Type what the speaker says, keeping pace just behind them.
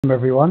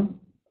Everyone.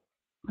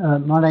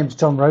 My name's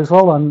Jon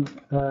Rosewell.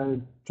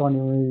 I'm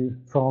joining you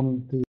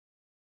from the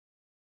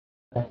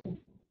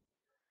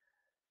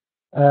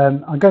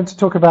I'm going to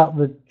talk about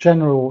the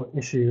general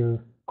issue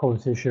of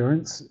quality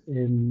assurance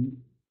in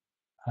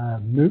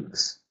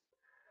MOOCs.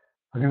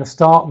 I'm going to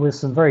start with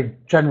some very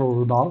general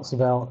remarks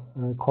about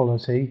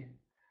quality,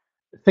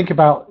 think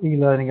about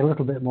e-learning a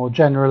little bit more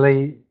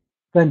generally,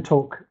 then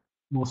talk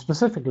more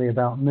specifically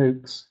about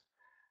MOOCs,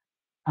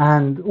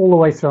 and all the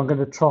way through I'm going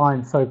to try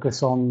and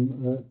focus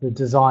on the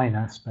design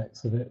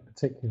aspects of it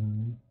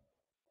particularly.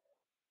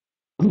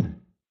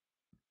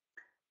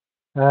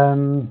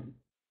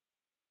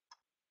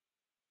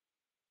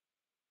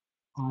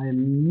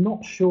 I'm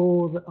not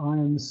sure that I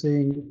am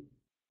seeing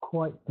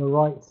quite the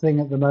right thing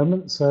at the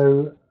moment,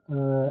 so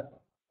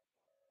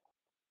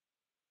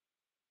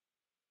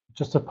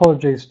just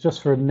apologies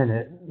just for a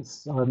minute.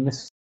 I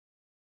missed.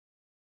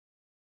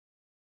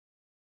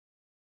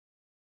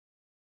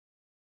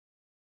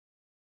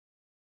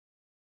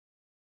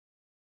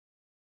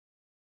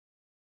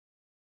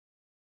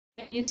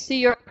 Can you see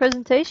your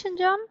presentation,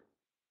 Jon?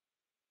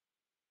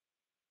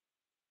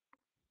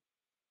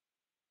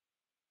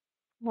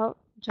 Well,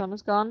 Jon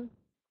is gone.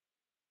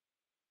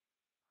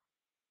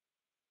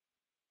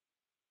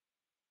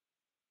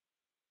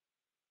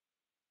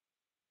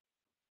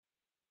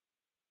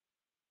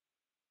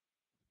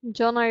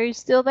 Jon, are you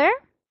still there?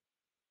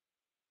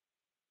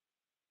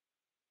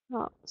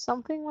 Oh,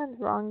 something went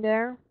wrong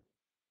there.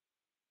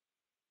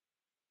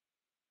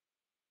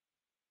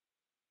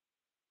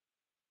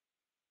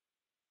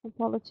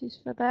 Apologies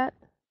for that.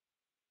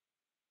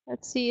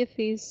 Let's see if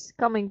he's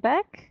coming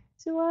back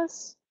to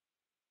us.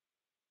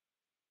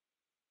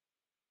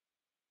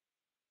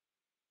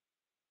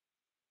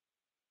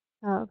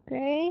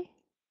 Okay.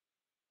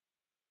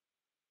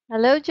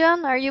 Hello,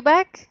 Jon, are you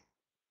back?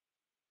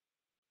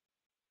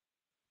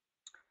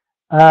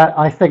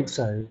 I think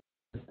so.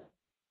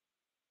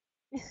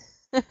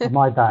 Am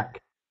I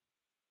back?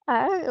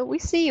 We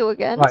see you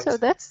again, Right. so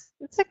that's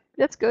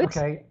good.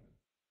 Okay.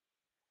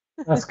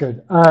 That's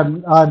good.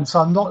 So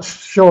I'm not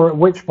sure at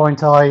which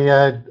point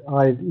I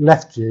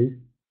left you,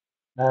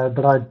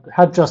 but I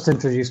had just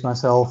introduced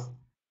myself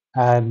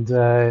and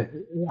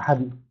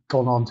hadn't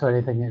gone on to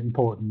anything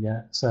important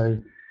yet.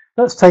 So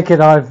let's take it.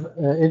 I've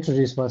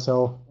introduced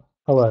myself.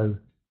 Hello.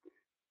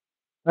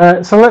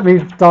 So let me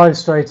dive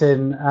straight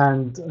in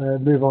and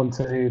move on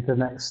to the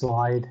next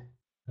slide.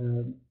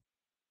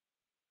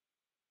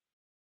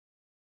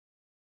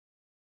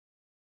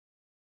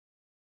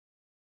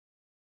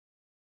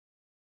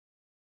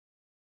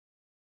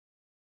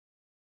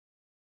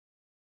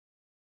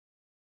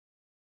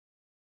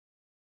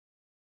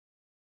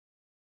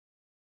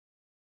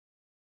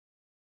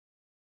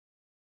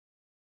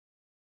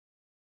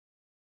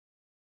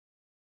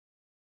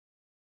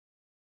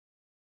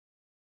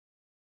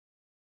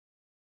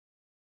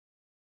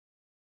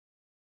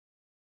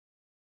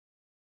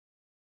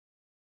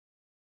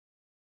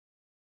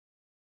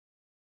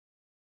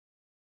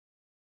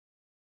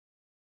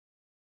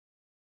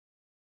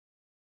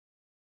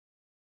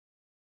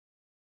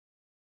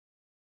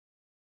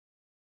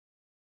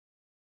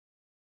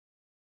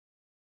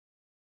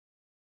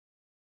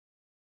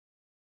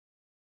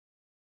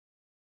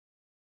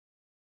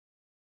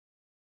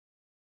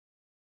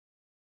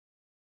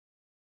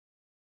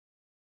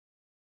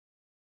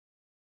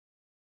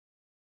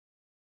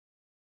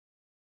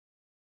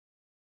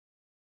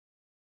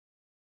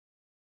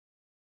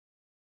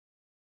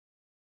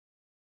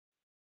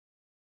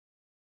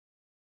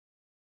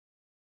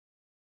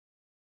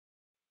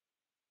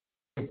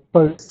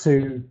 Both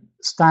to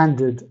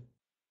standard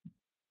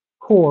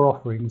core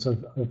offerings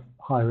of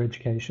higher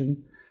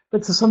education,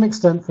 but to some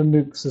extent for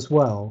MOOCs as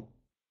well.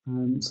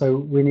 So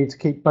we need to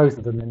keep both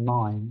of them in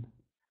mind.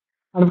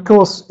 And of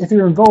course, if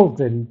you're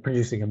involved in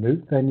producing a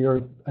MOOC, then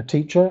you're a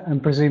teacher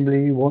and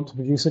presumably you want to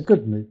produce a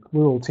good MOOC.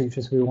 We're all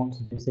teachers who want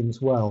to do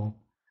things well.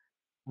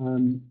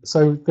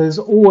 So there's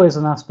always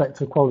an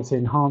aspect of quality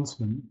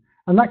enhancement,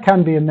 and that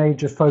can be a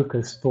major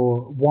focus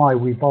for why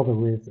we bother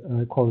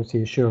with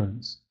quality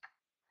assurance.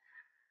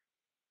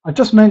 I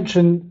just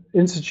mentioned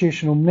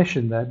institutional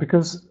mission there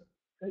because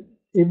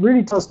it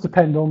really does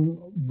depend on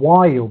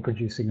why you're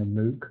producing a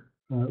MOOC,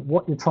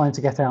 what you're trying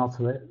to get out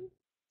of it,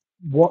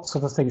 what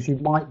sort of things you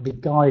might be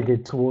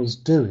guided towards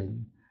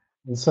doing.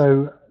 And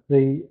so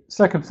the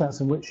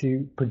circumstance in which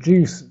you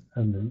produce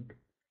a MOOC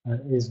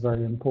is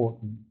very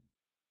important.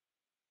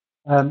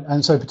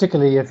 And so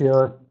particularly if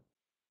you're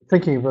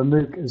thinking of a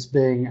MOOC as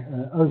being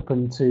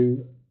open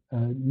to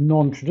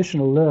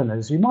non-traditional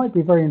learners, you might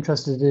be very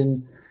interested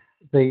in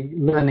the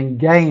learning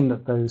gain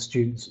that those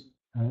students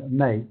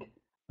make,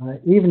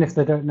 even if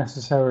they don't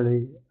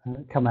necessarily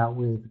come out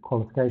with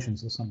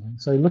qualifications or something.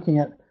 So looking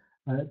at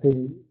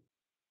the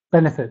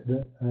benefit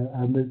that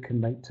a MOOC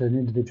can make to an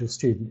individual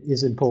student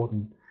is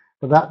important,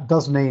 but that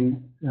does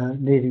mean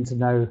needing to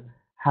know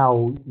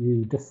how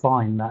you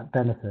define that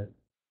benefit.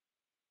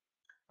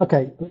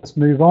 Okay, let's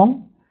move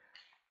on.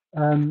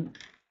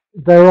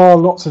 There are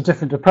lots of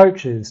different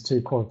approaches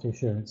to quality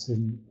assurance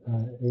in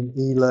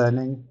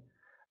e-learning.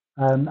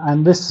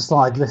 And this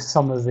slide lists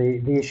some of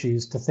the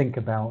issues to think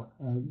about,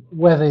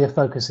 whether your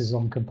focus is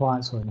on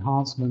compliance or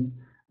enhancement,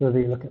 whether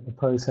you look at the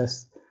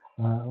process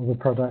or the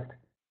product.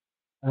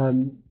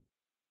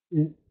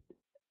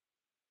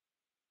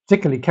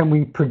 Particularly, can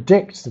we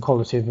predict the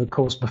quality of the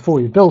course before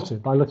you built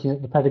it by looking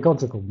at the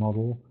pedagogical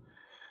model?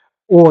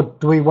 Or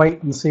do we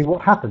wait and see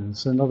what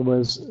happens? In other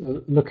words,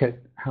 look at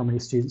how many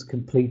students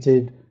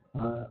completed,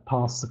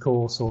 passed the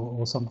course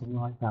or something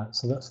like that.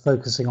 So that's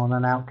focusing on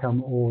an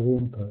outcome or the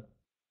input.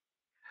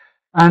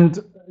 And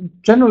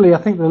generally, I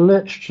think the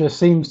literature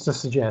seems to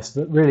suggest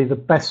that really the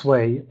best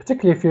way,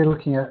 particularly if you're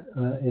looking at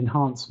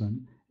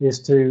enhancement, is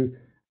to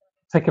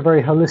take a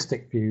very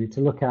holistic view,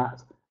 to look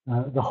at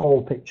the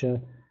whole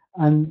picture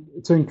and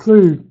to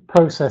include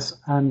process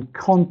and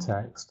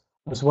context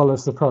as well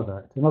as the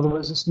product. In other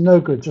words, it's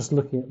no good just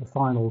looking at the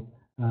final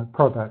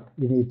product.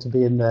 You need to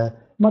be in there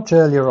much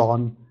earlier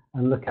on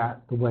and look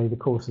at the way the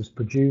course is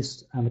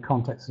produced and the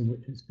context in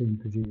which it's being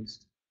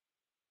produced.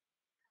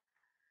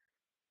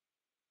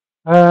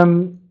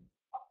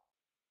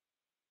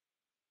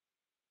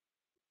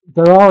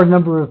 There are a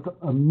number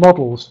of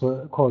models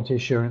for quality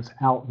assurance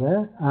out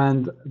there,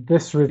 and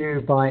this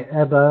review by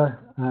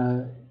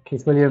Ebba,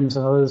 Keith Williams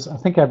and others, I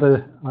think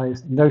Ebba I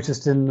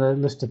noticed in the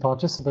list of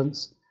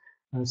participants,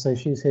 so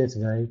she's here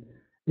today,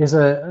 is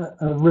a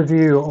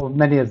review of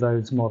many of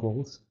those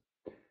models.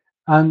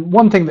 And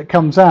one thing that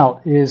comes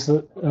out is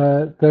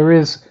that there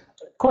is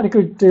quite a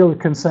good deal of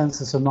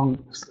consensus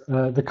amongst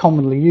the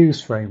commonly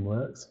used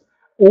frameworks.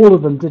 All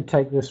of them did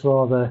take this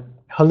rather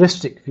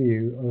holistic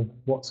view of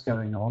what's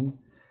going on,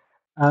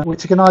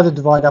 which you can either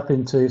divide up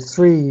into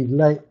three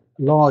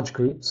large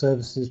groups,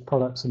 services,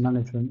 products and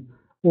management,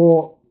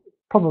 or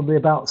probably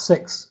about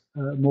six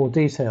more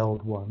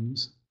detailed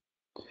ones.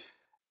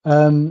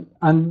 And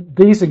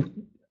these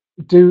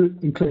do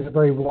include a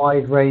very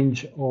wide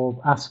range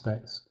of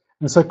aspects.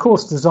 And so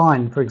course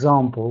design, for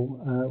example,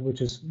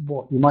 which is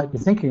what you might be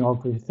thinking of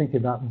if you're thinking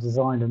about the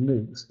design of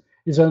MOOCs,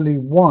 is only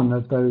one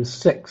of those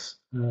six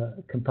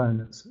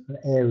components,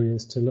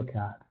 areas to look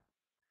at.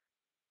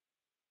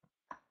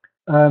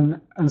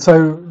 And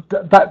so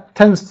that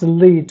tends to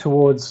lead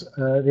towards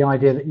the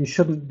idea that you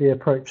shouldn't be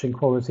approaching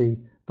quality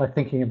by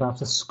thinking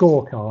about a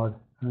scorecard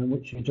in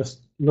which you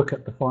just look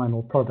at the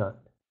final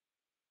product.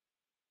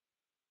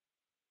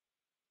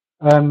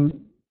 I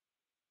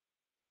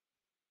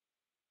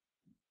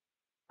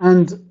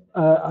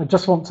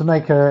just want to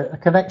make a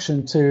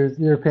connection to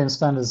the European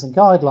standards and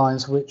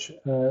guidelines, which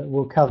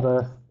will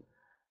cover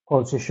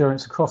quality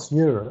assurance across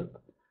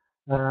Europe.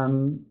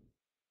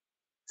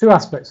 Two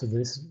aspects of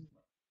this.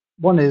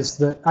 One is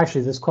that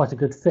actually there's quite a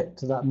good fit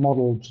to that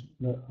model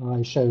that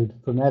I showed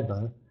from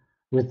Ebba,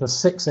 with the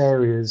 6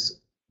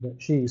 areas that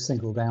she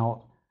singled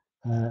out,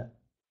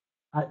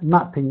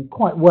 mapping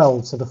quite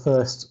well to the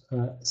first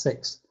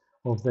 6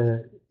 of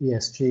the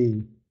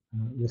ESG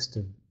list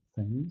of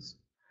things.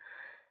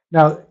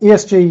 Now,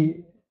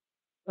 ESG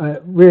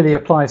really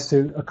applies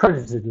to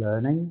accredited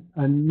learning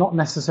and not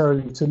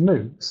necessarily to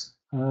MOOCs,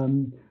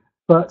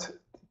 but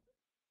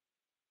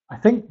I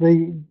think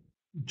the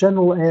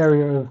general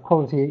area of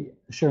quality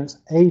assurance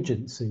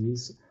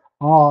agencies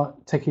are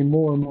taking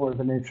more and more of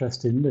an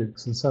interest in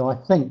MOOCs, and so I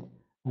think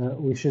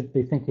we should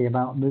be thinking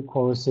about MOOC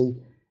quality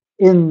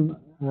in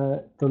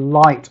the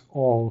light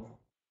of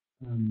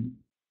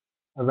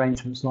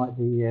arrangements like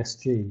the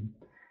ESG.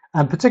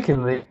 And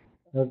particularly,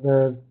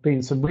 there have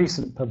been some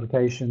recent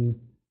publication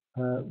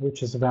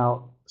which is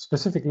about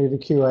specifically the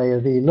QA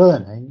of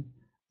e-learning,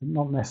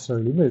 not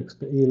necessarily MOOCs,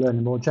 but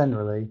e-learning more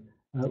generally,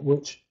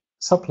 which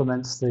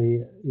supplements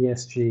the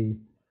ESG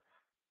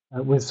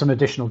with some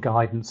additional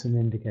guidance and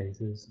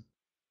indicators.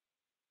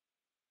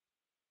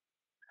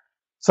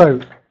 So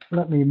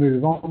let me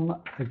move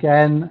on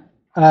again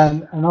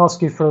and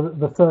ask you for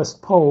the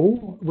first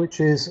poll, which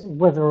is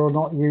whether or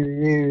not you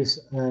use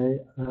a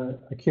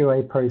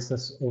QA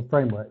process or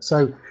framework.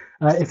 So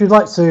if you'd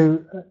like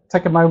to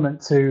take a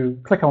moment to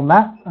click on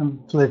that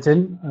and fill it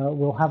in,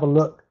 we'll have a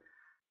look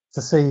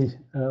to see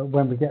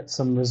when we get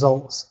some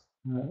results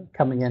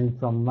coming in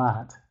from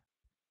that.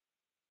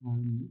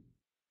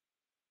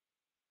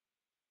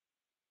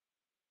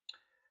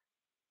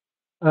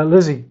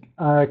 Lizzie,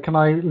 can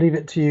I leave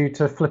it to you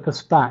to flip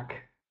us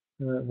back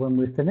when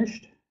we're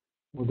finished,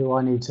 or do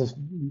I need to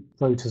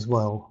vote as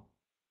well?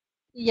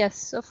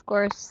 Yes, of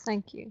course.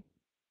 Thank you.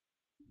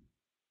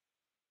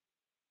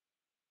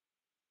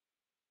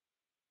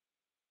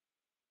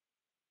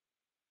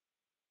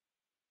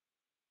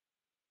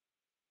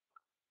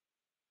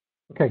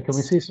 Okay, can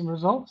we see some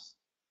results?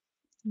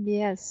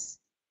 Yes.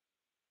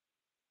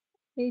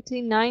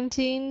 18,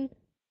 19.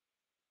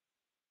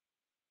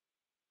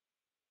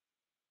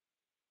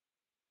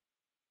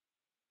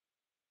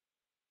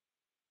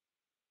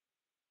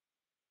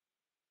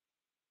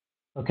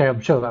 Okay,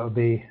 I'm sure that would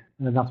be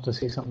enough to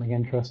see something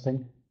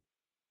interesting.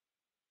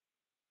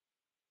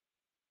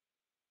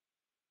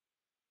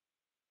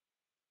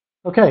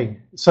 Okay,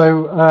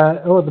 so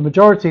the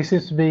majority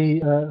seems to be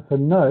for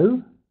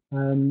no,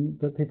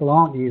 that people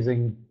aren't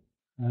using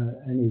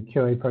any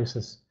QA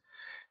process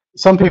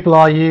some people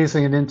are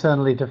using an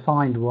internally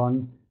defined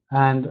one,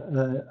 and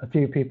a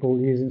few people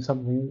using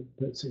something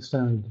that's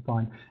externally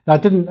defined. Now, I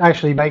didn't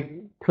actually make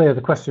clear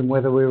the question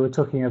whether we were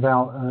talking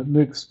about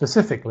MOOC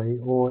specifically,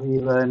 or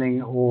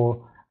e-learning,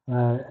 or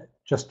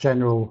just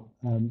general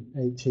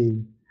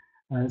HE.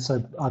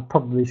 So I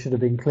probably should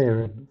have been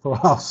clearer before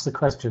I asked the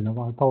question, and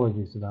my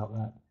apologies about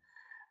that.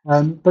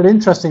 But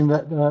interesting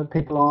that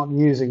people aren't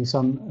using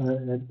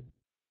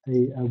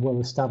a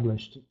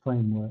well-established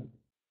framework.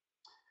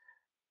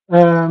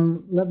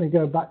 Let me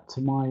go back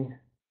to my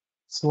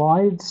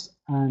slides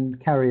and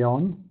carry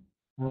on.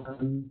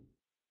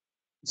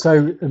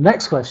 So the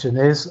next question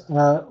is,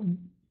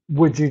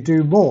 would you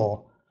do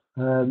more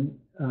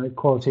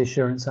quality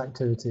assurance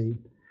activity?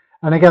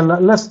 And again,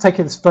 let's take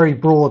it very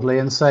broadly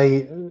and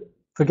say,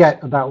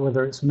 forget about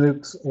whether it's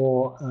MOOCs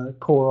or a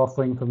core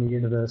offering from a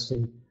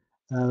university.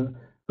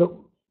 But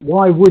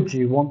why would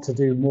you want to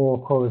do more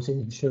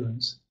quality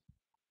assurance?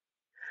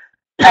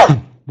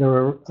 There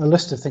are a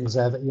list of things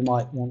there that you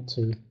might want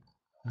to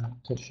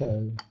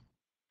show.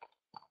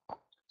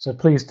 So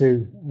please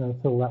do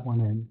fill that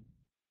one in.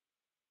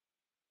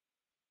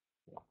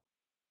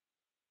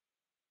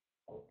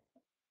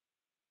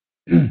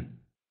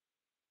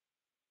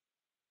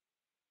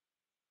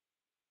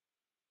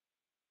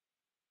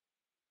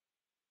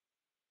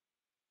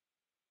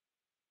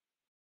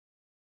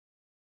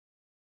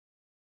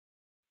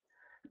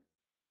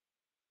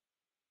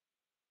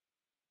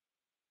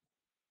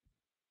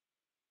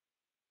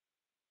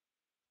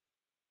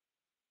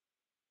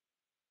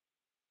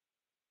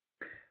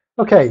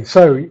 Okay,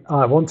 so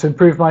I want to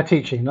improve my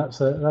teaching. That's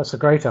a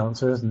great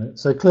answer, isn't it?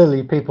 So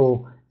clearly,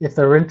 people, if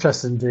they're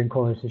interested in doing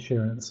quality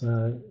assurance,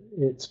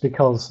 it's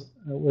because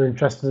we're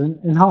interested in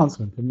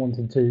enhancement and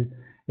wanting to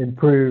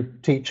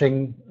improve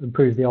teaching,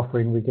 improve the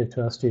offering we give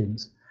to our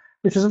students,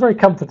 which is a very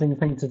comforting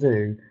thing to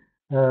do.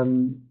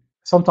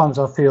 Sometimes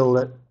I feel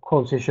that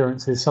quality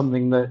assurance is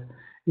something that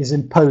is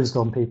imposed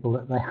on people,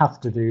 that they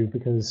have to do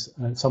because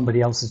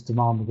somebody else is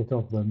demanding it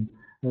of them.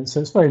 And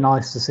so it's very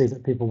nice to see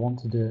that people want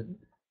to do it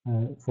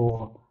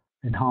for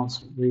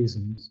enhancement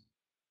reasons.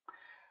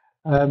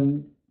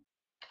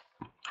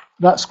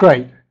 That's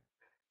great.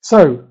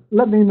 So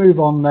let me move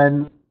on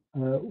then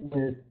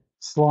with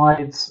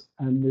slides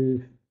and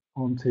move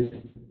on to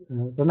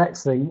the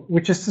next thing,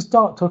 which is to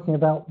start talking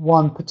about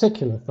one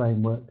particular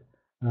framework,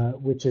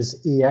 which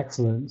is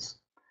e-excellence.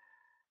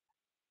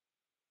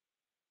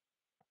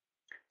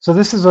 So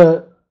this is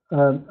a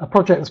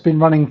project that's been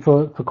running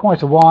for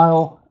quite a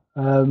while.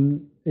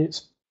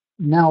 It's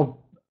now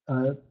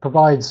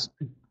provides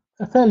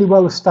a fairly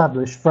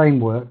well-established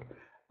framework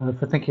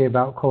for thinking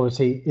about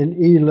quality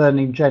in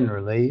e-learning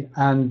generally,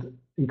 and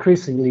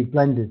increasingly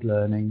blended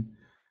learning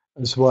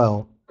as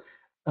well.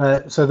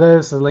 So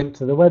there's a link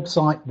to the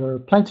website. There are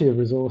plenty of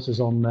resources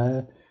on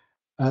there.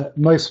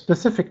 Most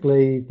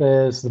specifically,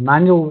 there's the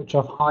manual, which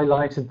I've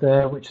highlighted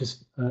there, which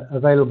is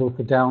available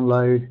for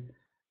download.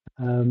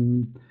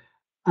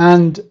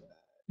 And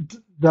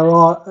there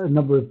are a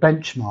number of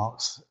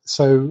benchmarks.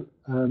 So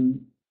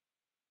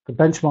the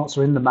benchmarks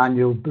are in the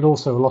manual, but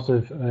also a lot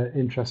of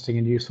interesting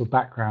and useful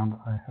background,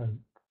 I hope.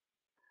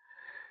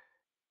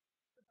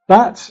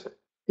 That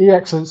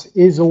e-excellence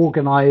is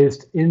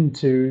organized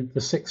into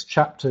the 6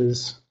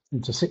 chapters,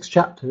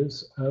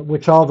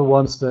 which are the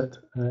ones that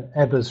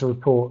Ebba's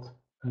report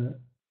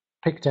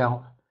picked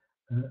out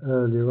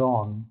earlier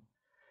on.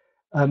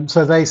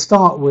 So they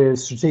start with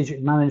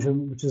strategic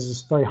management, which is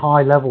this very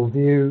high-level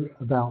view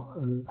about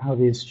how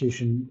the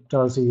institution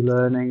does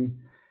e-learning,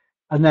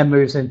 and then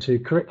moves into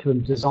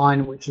curriculum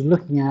design, which is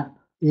looking at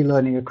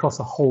e-learning across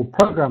a whole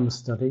program of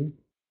study.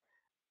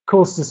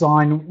 Course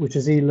design, which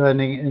is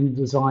e-learning in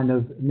design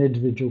of an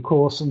individual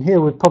course. And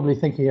here we're probably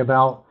thinking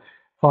about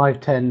 5,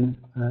 10,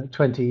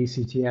 20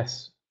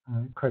 ECTS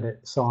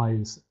credit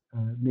size,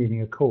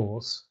 meaning a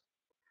course.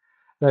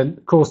 Then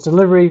course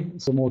delivery,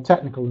 some more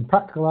technical and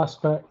practical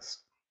aspects.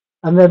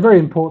 And then very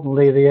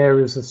importantly, the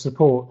areas of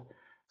support.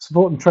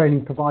 Support and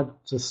training provided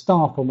to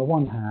staff on the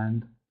one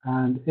hand,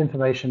 and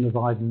information,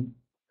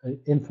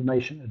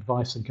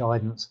 advice and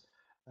guidance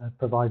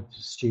provided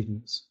to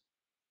students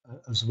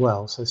as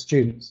well. So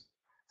students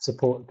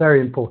support,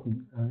 very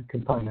important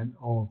component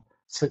of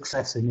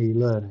success in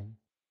e-learning.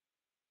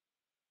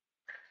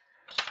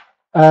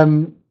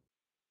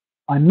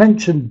 I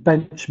mentioned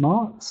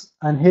benchmarks,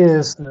 and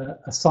here's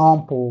a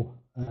sample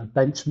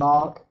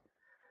benchmark.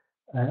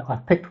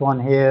 I've picked one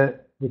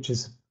here, which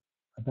is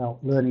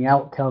about learning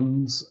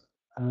outcomes,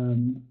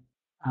 and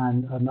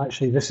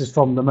actually this is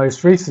from the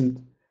most recent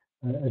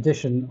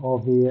edition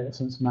of the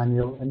Excellence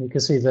Manual, and you can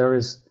see there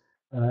is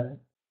a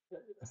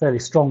fairly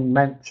strong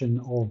mention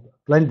of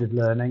blended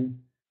learning,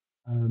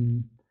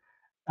 and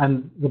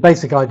the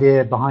basic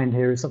idea behind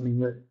here is something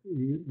that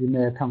you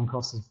may have come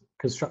across as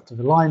constructive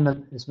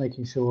alignment. Is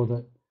making sure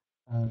that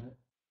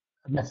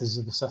methods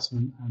of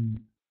assessment and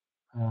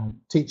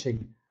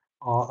teaching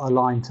are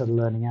aligned to the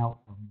learning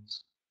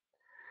outcomes.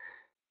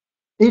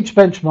 Each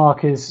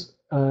benchmark is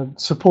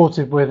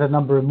supported with a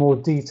number of more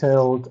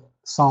detailed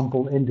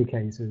sample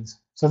indicators.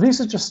 So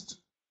these are just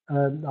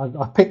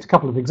I've picked a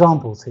couple of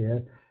examples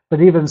here,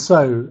 but even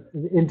so,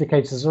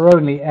 indicators are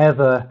only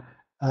ever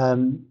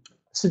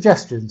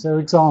suggestions. They're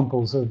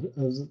examples of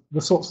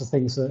the sorts of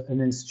things that an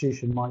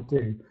institution might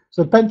do.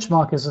 So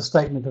benchmark is a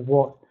statement of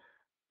what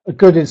a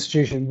good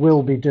institution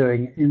will be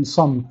doing in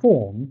some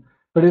form,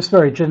 but it's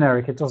very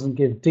generic. It doesn't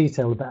give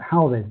detail about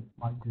how they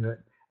might do it.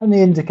 And the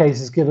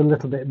indicators give a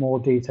little bit more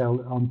detail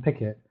to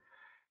unpick it.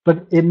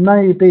 But it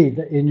may be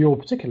that in your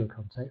particular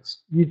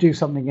context, you do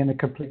something in a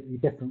completely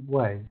different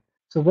way.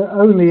 So they're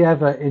only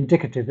ever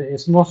indicative.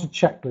 It's not a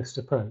checklist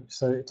approach.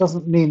 So it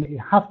doesn't mean that you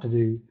have to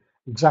do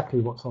exactly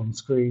what's on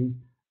screen,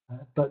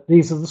 but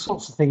these are the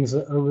sorts of things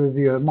that a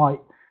reviewer might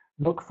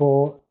look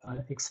for,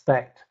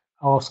 expect,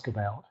 ask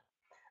about.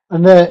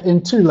 And they're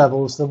in two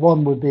levels. The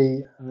one would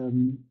be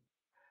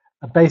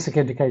a basic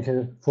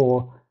indicator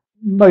for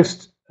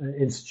most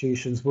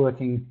institutions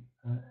working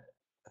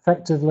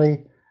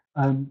effectively,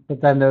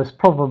 but then there's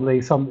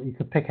probably some that you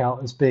could pick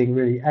out as being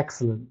really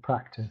excellent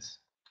practice.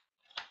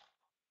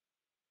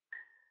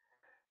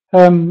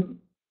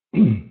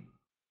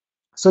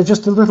 So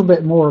just a little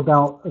bit more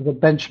about the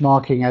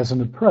benchmarking as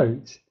an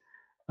approach.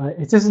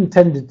 It is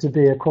intended to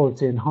be a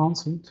quality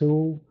enhancement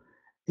tool.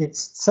 It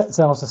sets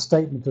out a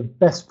statement of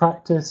best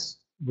practice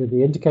with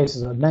the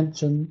indicators I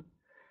mentioned.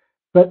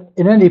 But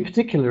in any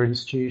particular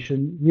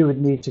institution, you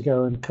would need to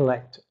go and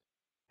collect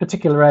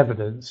particular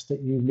evidence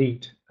that you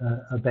meet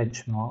a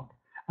benchmark.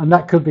 And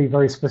that could be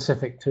very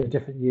specific to a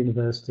different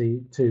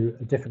university, to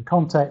a different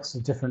context,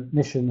 a different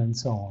mission, and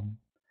so on.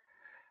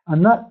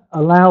 And that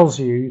allows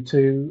you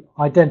to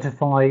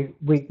identify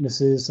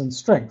weaknesses and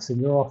strengths in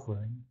your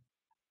offering.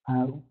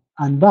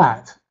 And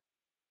that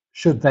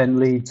should then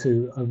lead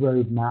to a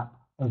roadmap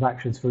of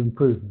actions for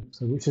improvement,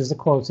 so which is the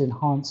quality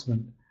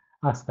enhancement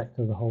aspect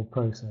of the whole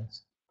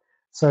process.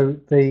 So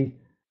the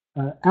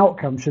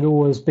outcome should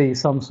always be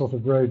some sort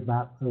of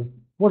roadmap of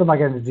what am I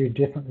going to do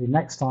differently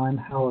next time,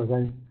 how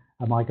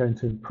am I going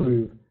to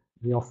improve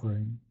the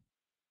offering.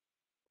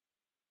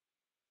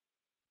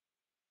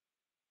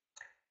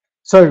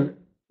 So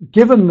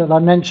given that I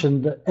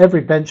mentioned that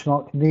every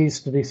benchmark needs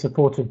to be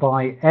supported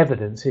by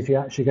evidence, if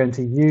you're actually going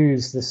to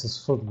use this as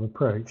sort of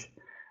approach,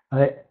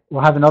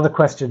 we'll have another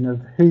question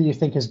of who you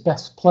think is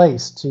best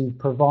placed to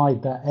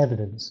provide that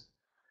evidence.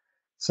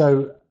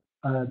 So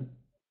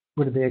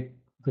would it be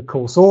the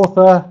course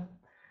author?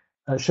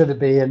 Should it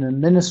be an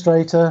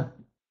administrator?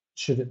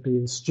 Should it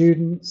be the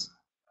students?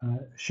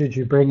 Should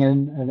you bring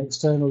in an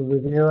external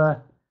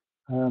reviewer?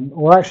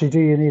 Or actually, do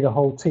you need a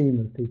whole team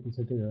of people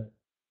to do it?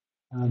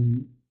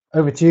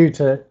 Over to you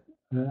to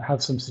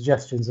have some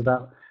suggestions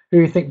about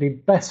who you think would be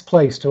best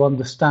placed to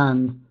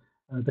understand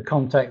the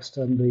context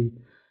and the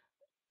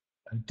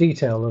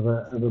detail of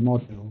a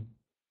module.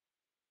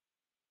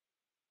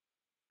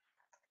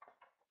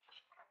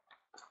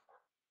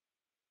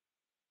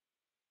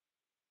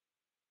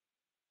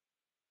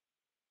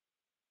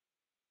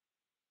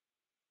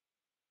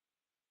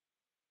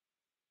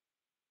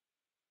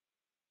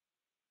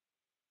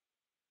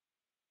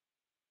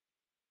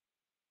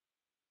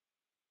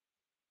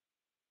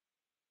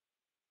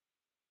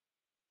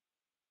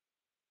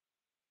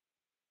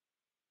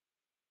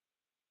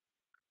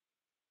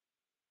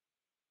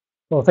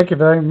 Well, thank you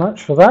very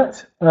much for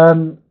that.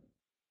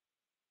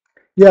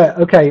 Yeah,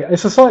 okay,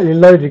 it's a slightly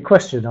loaded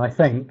question, I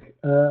think,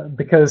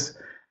 because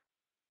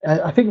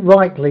I think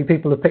rightly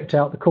people have picked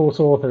out the course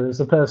author as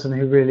the person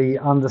who really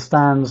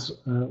understands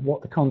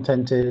what the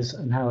content is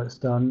and how it's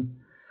done.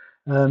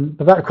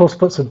 But that, of course,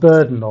 puts a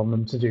burden on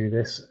them to do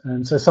this.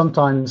 And so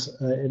sometimes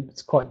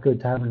it's quite good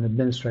to have an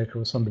administrator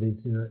or somebody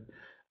to do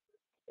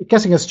it.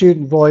 Getting a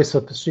student voice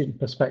or student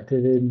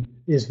perspective in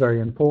is very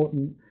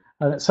important.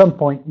 And at some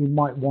point, you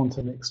might want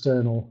an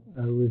external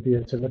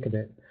reviewer to look at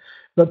it.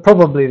 But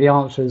probably the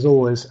answer is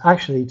always,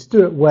 actually, to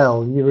do it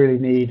well, you really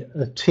need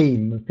a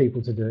team of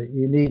people to do it.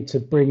 You need to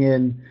bring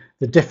in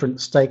the different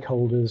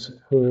stakeholders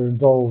who are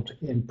involved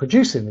in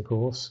producing the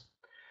course.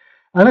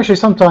 And actually,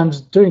 sometimes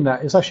doing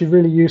that is actually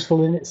really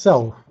useful in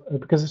itself,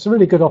 because it's a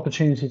really good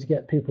opportunity to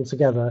get people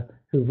together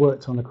who've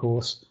worked on a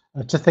course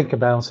to think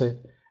about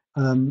it.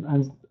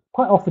 And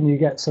quite often you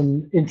get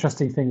some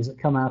interesting things that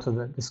come out of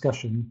that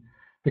discussion,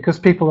 because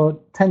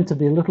people tend to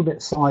be a little bit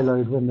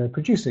siloed when they're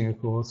producing a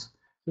course.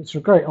 It's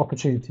a great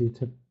opportunity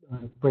to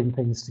bring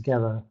things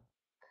together.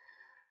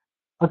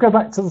 I'll go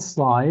back to the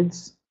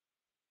slides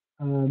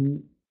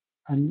and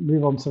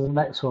move on to the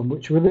next one,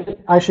 which will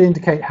actually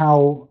indicate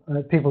how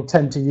people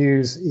tend to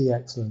use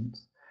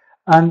eExcellence,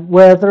 and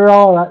where there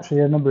are actually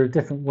a number of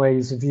different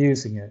ways of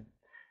using it.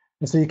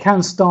 And so you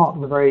can start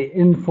with a very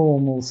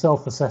informal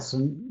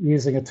self-assessment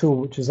using a tool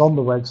which is on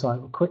the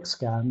website,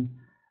 QuickScan,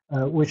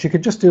 which you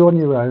could just do on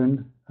your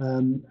own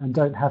and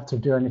don't have to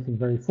do anything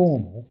very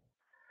formal.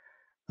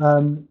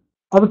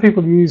 Other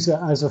people use it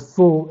as a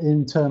full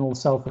internal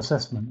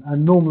self-assessment,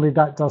 and normally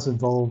that does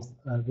involve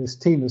this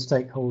team of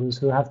stakeholders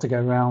who have to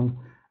go around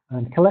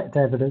and collect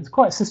evidence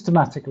quite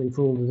systematically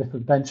for all the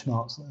different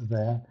benchmarks that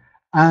are there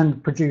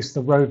and produce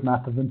the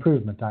roadmap of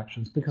improvement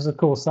actions, because of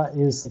course that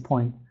is the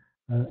point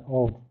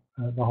of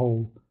the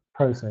whole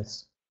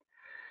process.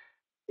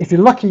 if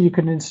you're lucky, you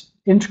can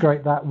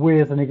integrate that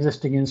with an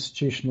existing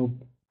institutional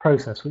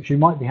process, which you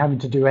might be having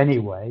to do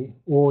anyway,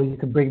 or you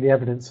can bring the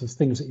evidence of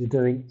things that you're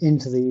doing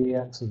into the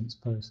e-excellence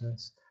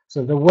process.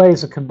 So there are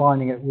ways of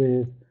combining it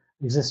with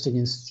existing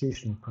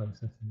institutional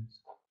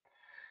processes.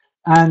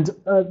 And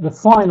the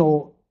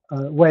final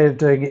way of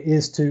doing it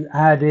is to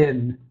add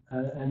in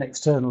an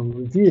external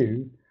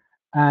review.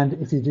 And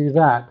if you do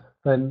that,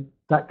 then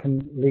that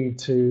can lead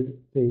to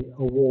the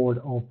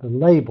award of the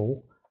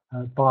label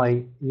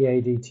by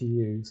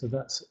EADTU. So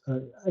that's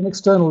an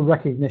external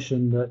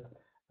recognition that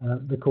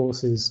the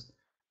course is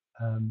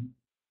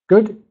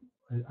good.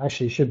 It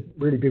actually should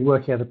really be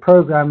working at a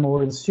program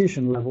or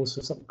institution level,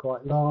 so something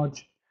quite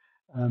large,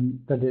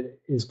 that it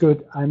is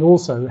good and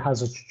also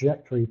has a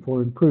trajectory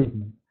for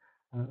improvement,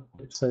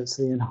 so it's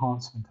the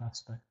enhancement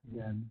aspect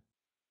again.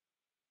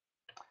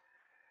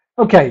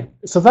 Okay,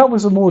 so that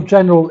was a more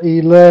general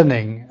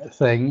e-learning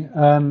thing,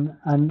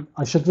 and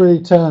I should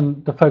really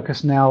turn the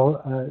focus now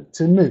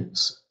to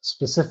MOOCs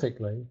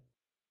specifically.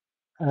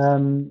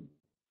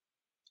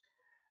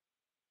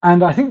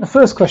 And I think the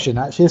first question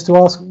actually is to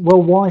ask,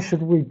 well, why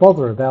should we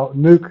bother about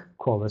MOOC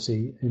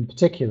quality in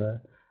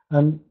particular?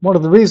 And one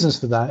of the reasons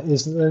for that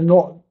is that they're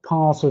not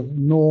part of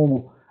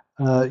normal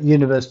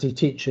university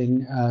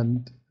teaching,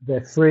 and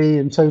they're free,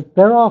 and so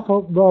they are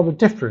rather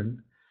different.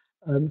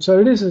 So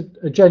it is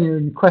a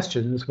genuine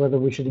question as whether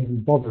we should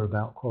even bother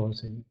about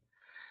quality.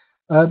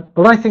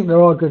 But I think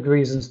there are good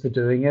reasons for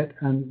doing it,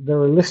 and there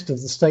are a list of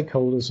the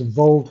stakeholders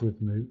involved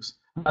with MOOCs.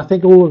 I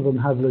think all of them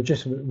have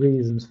legitimate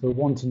reasons for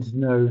wanting to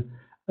know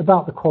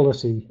about the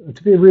quality,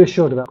 to be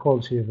reassured about the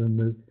quality of a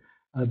MOOC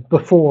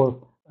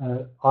before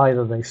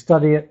either they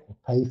study it, or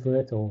pay for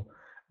it, or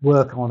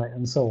work on it,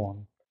 and so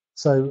on.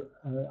 So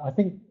I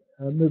think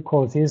MOOC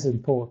quality is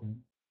important.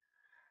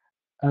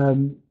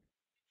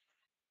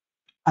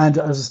 And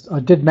as I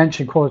did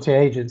mention, quality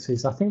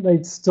agencies, I think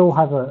they still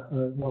have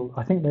well,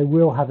 I think they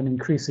will have an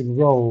increasing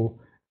role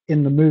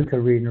in the MOOC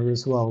arena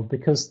as well,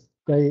 because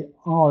they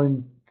are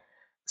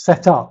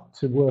set up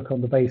to work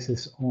on the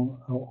basis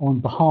on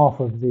behalf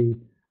of the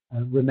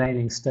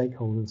remaining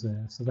stakeholders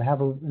there. So they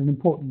have an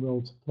important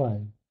role to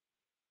play.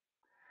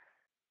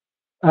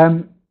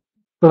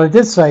 But I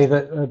did say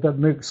that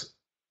MOOCs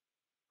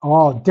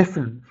are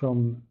different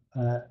from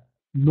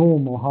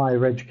normal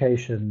higher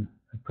education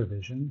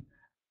provision.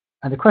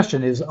 And the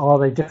question is, are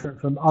they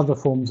different from other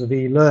forms of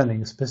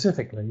e-learning,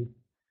 specifically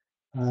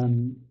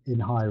in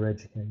higher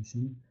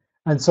education?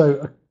 And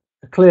so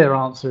a clear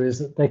answer is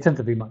that they tend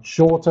to be much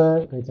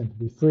shorter, they tend to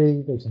be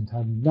free, they tend to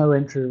have no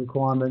entry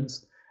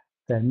requirements,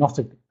 they're not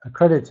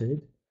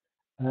accredited.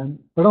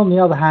 But on the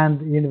other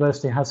hand, the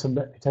university has some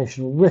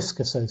reputational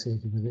risk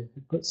associated with it.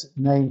 It puts its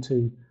name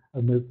to a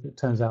MOOC that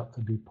turns out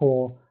to be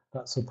poor,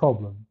 that's a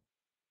problem.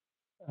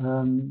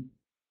 And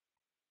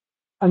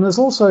there's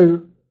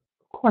also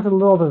quite a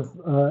lot of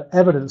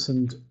evidence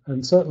and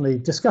certainly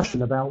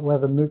discussion about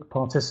whether MOOC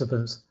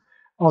participants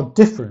are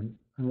different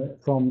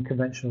from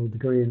conventional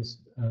degree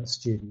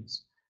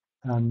students.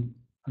 And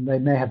they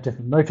may have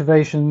different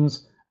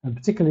motivations, and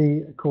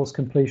particularly course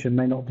completion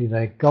may not be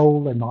their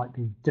goal. They might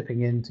be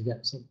dipping in to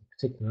get something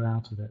particular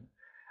out of it.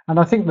 And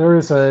I think there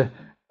is a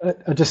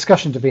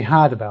discussion to be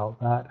had about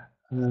that,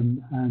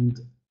 and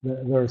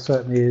there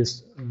certainly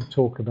is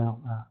talk about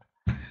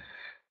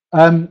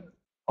that.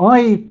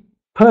 I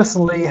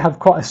personally have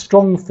quite a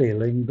strong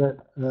feeling that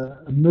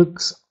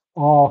MOOCs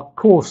are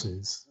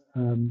courses,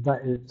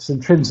 that it's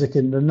intrinsic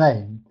in the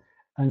name.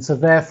 And so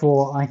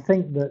therefore, I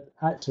think that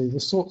actually the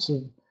sorts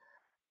of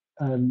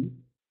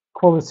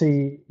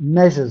quality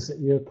measures that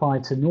you apply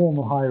to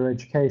normal higher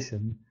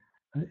education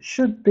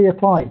should be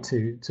applied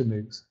to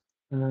MOOCs,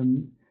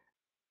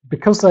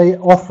 because they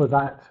offer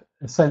that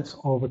sense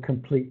of a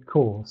complete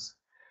course.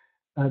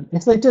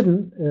 If they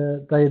didn't,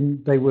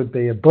 then they would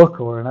be a book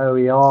or an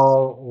OER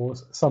or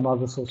some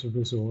other sort of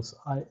resource.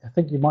 I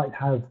think you might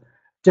have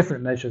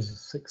different measures of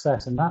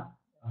success in that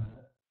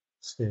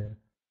sphere.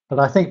 But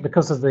I think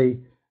because of the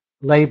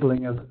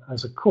labeling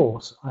as a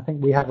course, I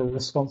think we have a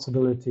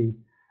responsibility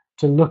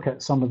to look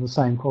at some of the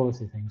same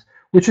quality things,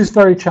 which is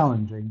very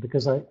challenging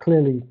because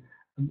clearly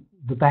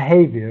the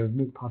behavior of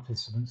MOOC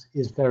participants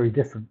is very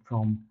different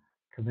from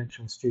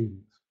conventional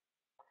students.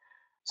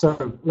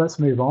 So let's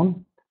move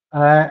on.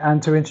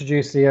 And to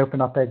introduce the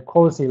OpenupEd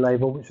quality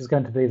label, which is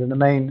going to be the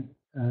main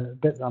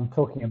bit that I'm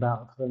talking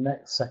about for the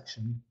next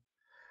section.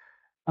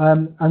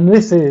 And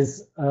this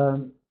is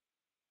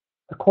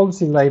a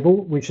quality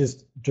label which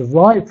is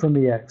derived from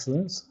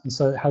e-excellence, and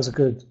so it has a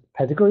good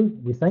pedigree,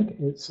 we think.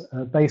 It's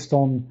based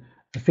on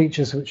the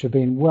features which have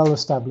been well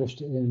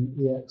established in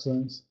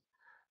e-excellence,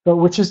 but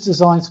which is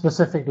designed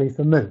specifically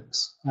for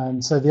MOOCs.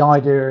 And so the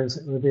idea is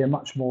it will be a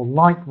much more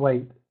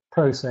lightweight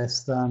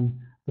process than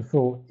the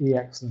full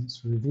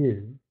e-excellence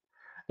review.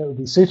 It would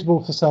be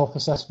suitable for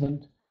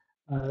self-assessment,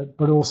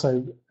 but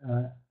also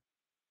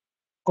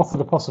offer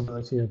the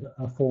possibility of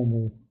a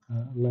formal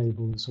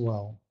label as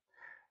well.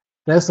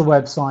 There's the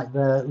website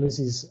there.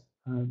 Lizzie's,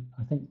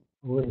 I think,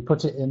 already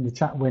put it in the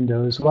chat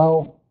window as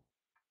well.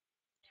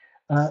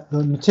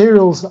 The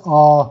materials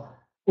are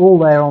all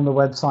there on the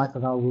website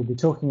that I will be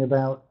talking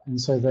about, and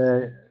so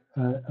they're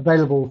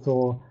available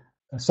for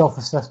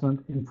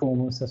self-assessment,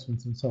 informal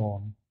assessment, and so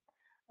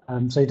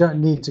on. So you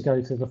don't need to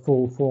go to the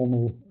full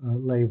formal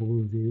label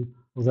review,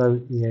 although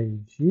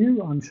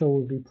EAU, I'm sure,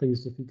 would be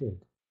pleased if you did.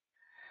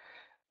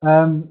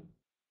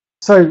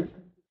 So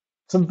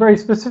some very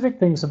specific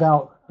things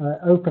about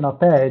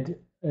OpenupEd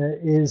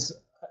is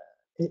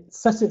it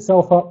sets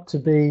itself up to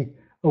be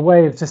a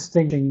way of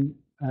distinguishing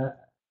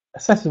a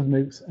set of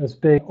MOOCs as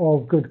being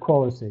of good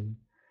quality.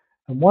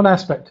 And one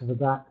aspect of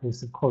that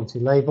is the quality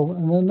label,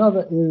 and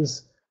another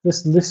is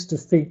this list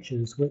of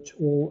features which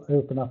all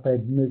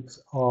OpenupEd MOOCs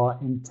are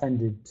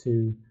intended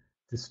to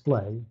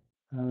display.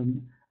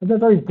 And they're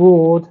very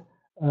broad,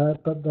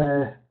 but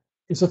there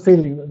is a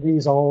feeling that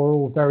these are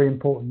all very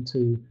important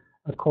to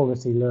a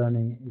quality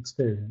learning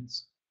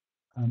experience.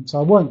 So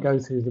I won't go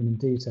through them in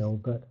detail,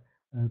 but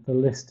the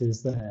list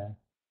is there.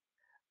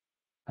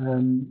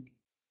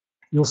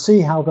 You'll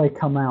see how they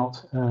come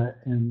out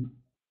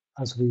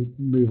as we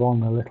move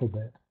on a little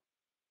bit.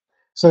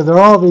 So there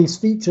are these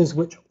features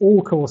which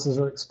all courses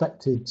are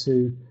expected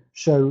to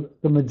show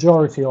the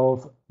majority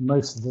of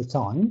most of the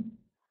time,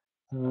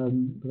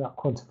 without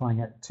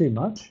quantifying it too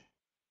much.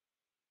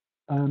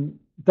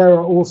 There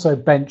are also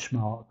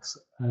benchmarks,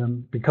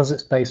 because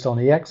it's based on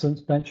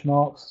e-excellence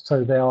benchmarks,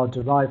 so they are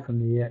derived from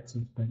the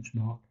e-excellence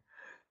benchmark.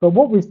 But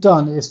what we've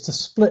done is to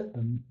split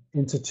them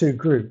into two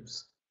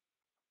groups.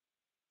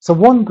 So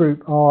one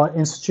group are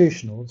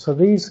institutional. So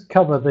these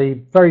cover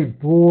the very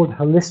broad,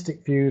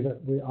 holistic view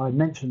that I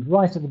mentioned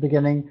right at the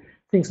beginning,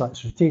 things like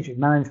strategic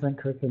management,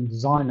 curriculum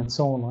design, and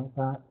so on like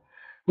that,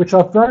 which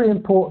are very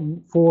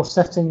important for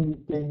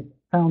setting the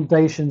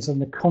foundations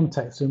and the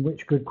context in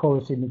which good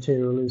quality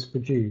material is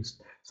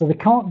produced. So they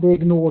can't be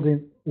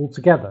ignored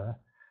altogether,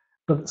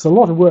 but it's a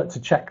lot of work to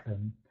check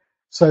them.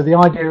 So the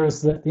idea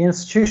is that the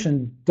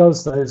institution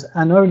does those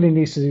and only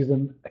needs to do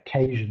them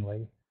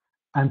occasionally,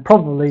 and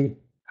probably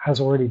has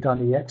already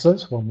done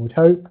e-excellence, one would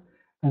hope.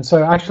 And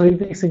so actually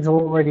these things are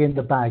already in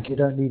the bag. You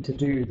don't need to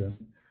do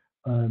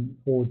them,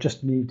 or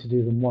just need to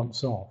do them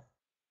once off.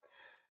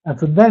 And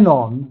from then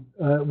on,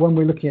 when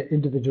we're looking at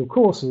individual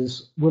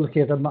courses, we're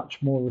looking at a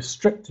much more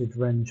restricted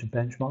range of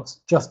benchmarks,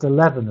 just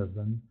 11 of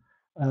them,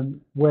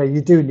 where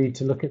you do need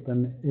to look at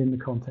them in the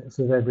context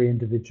of every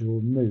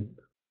individual MOOC.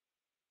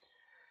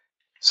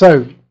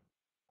 So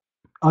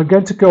I'm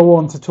going to go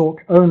on to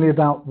talk only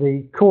about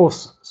the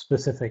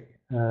course-specific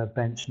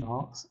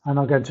benchmarks, and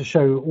I'm going to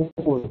show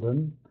all of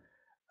them.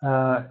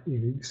 You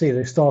can see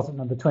they start at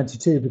number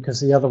 22 because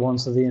the other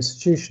ones are the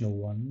institutional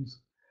ones.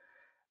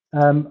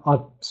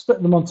 I've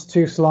split them onto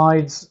two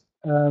slides.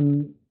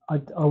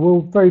 I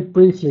will very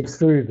briefly go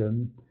through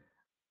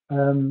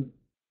them.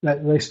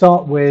 They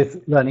start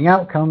with learning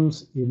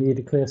outcomes. You need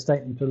a clear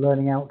statement of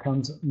learning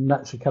outcomes, and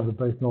that should cover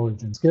both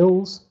knowledge and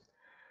skills.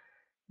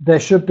 There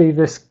should be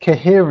this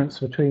coherence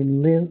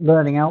between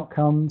learning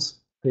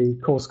outcomes, the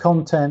course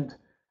content,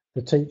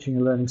 the teaching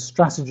and learning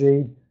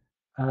strategy,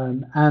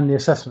 and the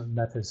assessment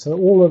methods. So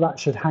all of that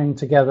should hang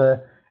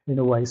together in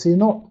a way. So you're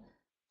not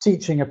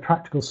teaching a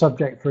practical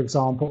subject, for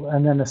example,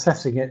 and then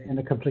assessing it in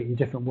a completely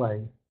different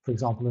way, for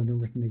example, in a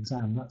written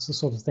exam. That's the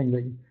sort of thing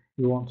that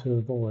you want to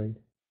avoid.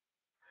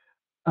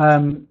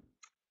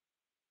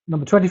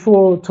 Number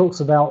 24 talks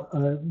about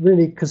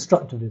really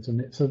constructivism.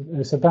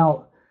 It's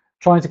about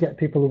trying to get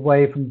people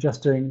away from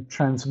just doing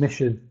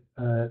transmissive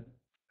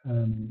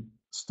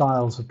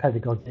styles of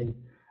pedagogy,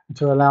 and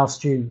to allow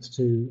students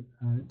to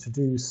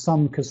do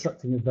some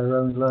constructing of their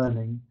own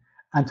learning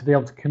and to be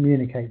able to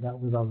communicate that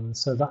with others.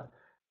 So that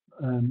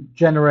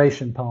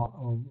generation part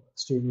of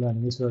student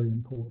learning is very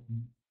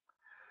important.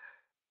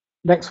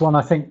 Next one,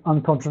 I think,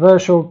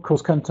 uncontroversial.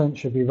 Course content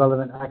should be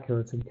relevant,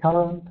 accurate, and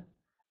current.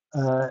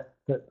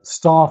 That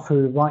staff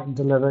who write and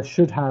deliver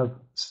should have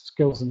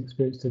skills and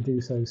experience to do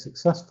so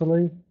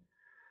successfully.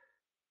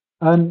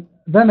 And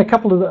then a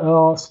couple that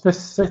are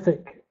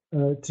specific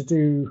to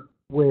do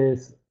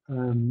with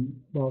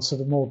well,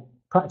 sort of more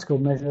practical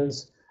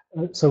measures.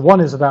 So one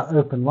is about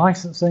open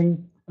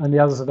licensing, and the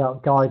other is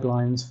about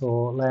guidelines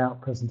for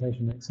layout,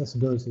 presentation, and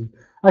accessibility.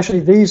 Actually,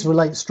 these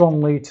relate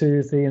strongly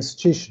to the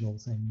institutional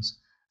things.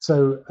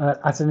 So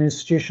at an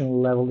institutional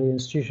level, the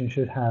institution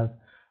should have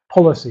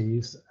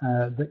policies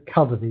that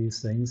cover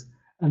these things,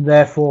 and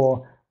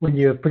therefore, when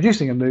you're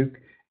producing a MOOC,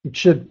 it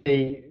should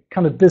be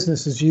kind of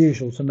business as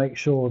usual to make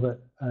sure that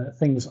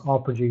things are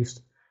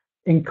produced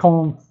in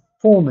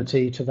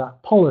conformity to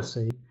that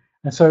policy.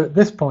 And so at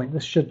this point,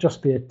 this should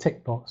just be a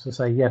tick box to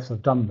say, yes,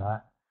 I've done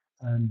that,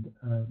 and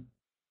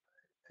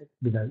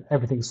you know,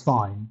 everything's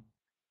fine.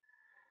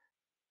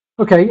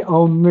 Okay,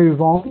 I'll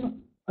move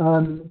on.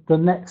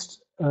 The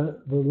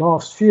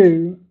last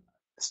few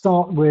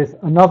start with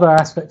another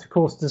aspect of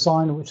course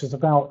design, which is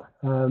about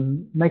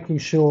making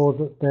sure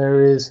that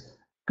there is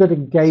good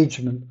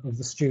engagement of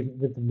the student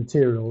with the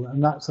material,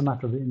 and that's a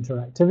matter of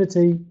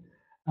interactivity,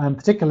 and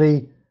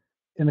particularly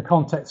in the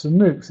context of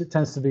MOOCs, it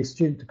tends to be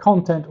student to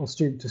content or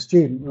student to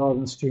student rather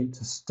than student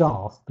to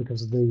staff,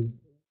 because of the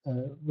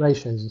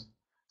ratios.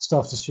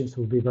 Staff to students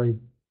will be very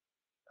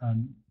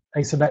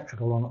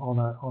asymmetrical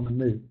on a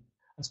MOOC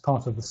as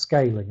part of the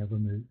scaling of a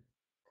MOOC.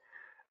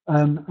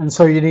 And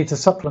so you need to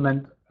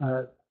supplement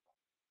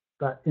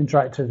that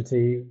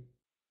interactivity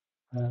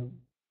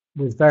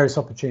with various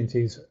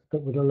opportunities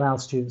that would allow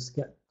students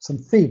to get some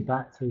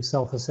feedback through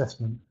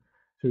self-assessment,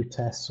 through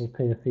tests or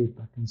peer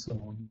feedback and so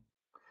on.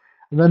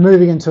 And then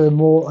moving into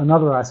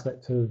another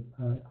aspect of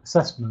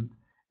assessment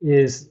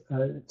is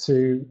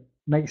to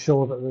make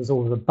sure that there's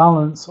always a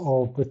balance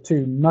of the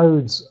two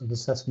modes of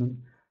assessment: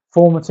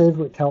 formative,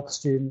 which helps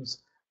students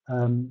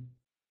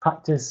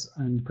practice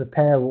and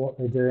prepare what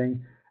they're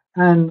doing,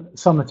 and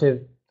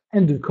summative,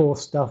 end of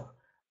course stuff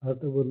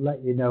that would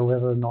let you know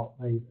whether or not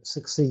they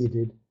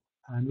succeeded,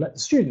 and let the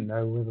student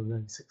know whether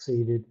they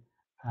succeeded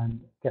and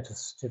get a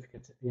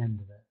certificate at the end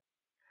of it.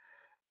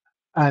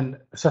 And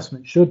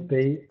assessment should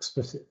be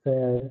explicit,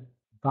 fair,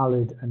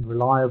 valid and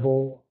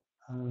reliable,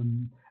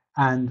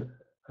 and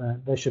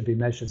there should be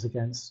measures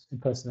against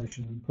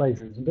impersonation and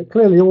plagiarism. But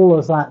clearly all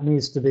of that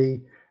needs to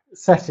be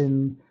set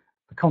in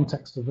the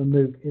context of the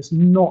MOOC. It's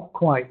not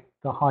quite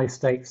the high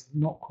stakes,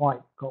 not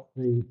quite got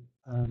the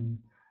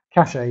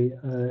cachet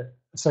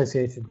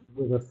associated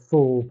with a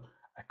full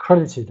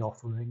accredited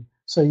offering.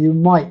 So you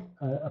might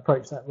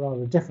approach that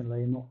rather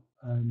differently and not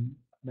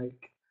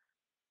make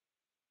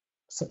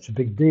such a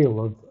big deal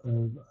of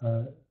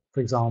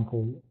for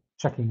example,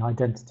 checking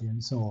identity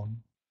and so on.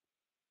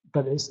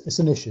 But it's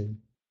an issue.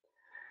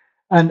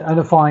 And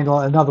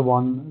another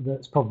one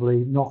that's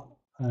probably not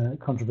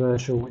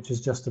controversial, which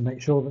is just to make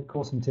sure that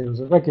course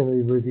materials are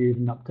regularly reviewed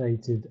and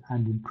updated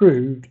and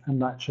improved,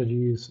 and that should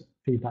use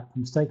feedback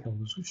from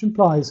stakeholders, which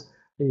implies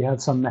that you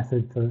have some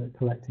method for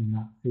collecting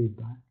that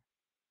feedback.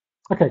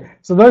 Okay,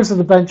 so those are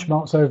the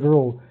benchmarks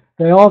overall.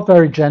 They are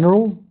very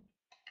general,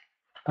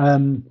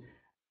 and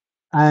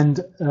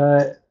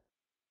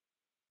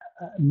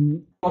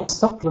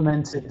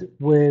supplemented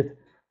with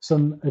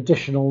some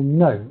additional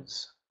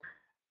notes.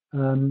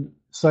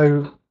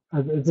 So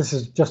this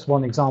is just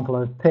one example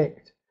I've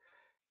picked,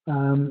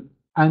 and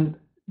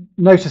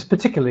notice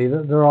particularly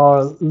that there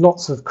are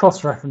lots of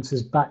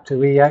cross-references back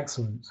to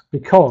e-excellence,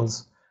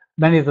 because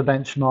many of the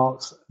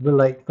benchmarks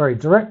relate very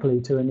directly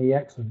to an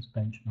e-excellence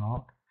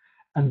benchmark,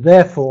 and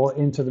therefore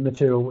into the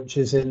material which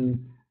is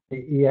in the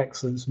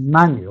e-excellence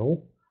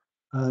manual,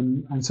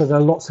 and so there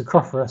are lots of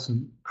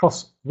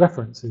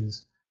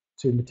cross-references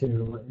to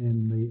material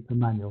in the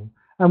manual.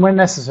 And when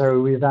necessary,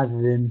 we've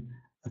added in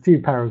a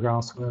few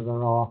paragraphs where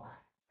there are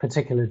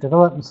particular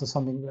developments or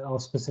something that are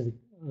specific,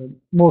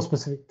 more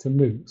specific to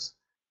MOOCs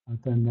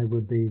than they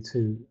would be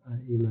to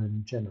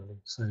e-learning generally.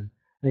 So an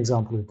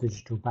example of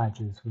digital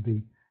badges would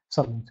be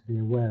something to be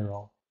aware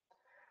of.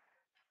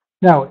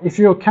 Now, if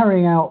you're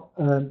carrying out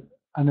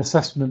an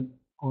assessment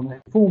on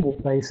an informal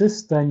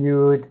basis, then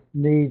you would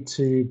need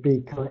to be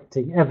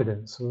collecting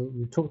evidence. So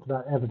we talked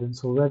about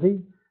evidence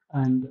already,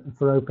 and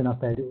for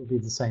OpenupEd it would be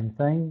the same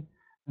thing.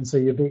 And so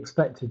you'll be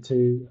expected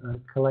to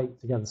collate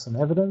together some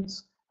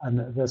evidence, and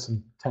there's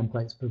some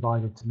templates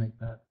provided to make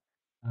that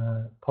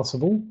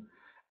possible.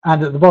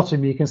 And at the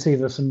bottom you can see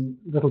there's some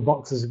little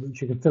boxes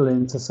which you can fill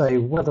in to say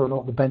whether or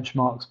not the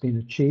benchmark's been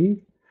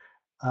achieved,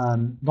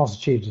 not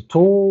achieved at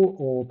all,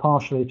 or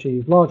partially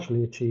achieved,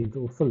 largely achieved,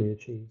 or fully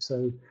achieved.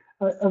 So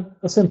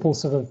a simple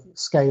sort of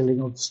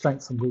scaling of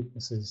strengths and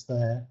weaknesses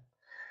there.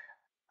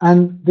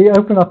 And the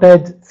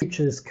OpenupEd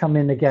features come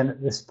in again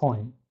at this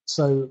point.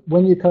 So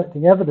when you're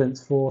collecting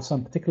evidence for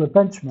some particular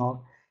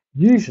benchmark,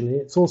 usually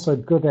it's also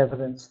good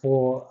evidence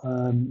for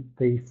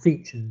the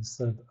features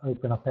of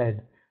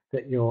OpenupEd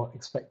that you're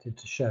expected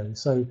to show.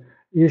 So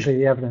usually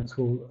the evidence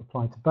will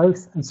apply to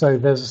both, and so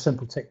there's a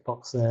simple tick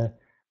box there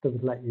that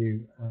would let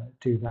you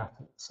do that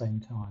at the same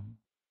time.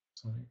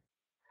 So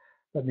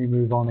let me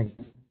move on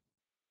again.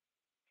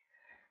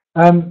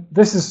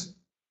 This is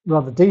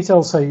rather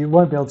detailed, so you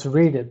won't be able to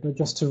read it, but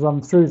just to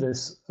run through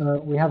this,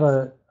 we have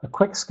a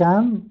quick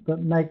scan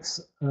that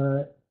makes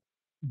the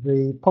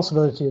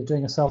possibility of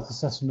doing a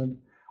self-assessment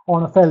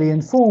on a fairly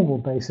informal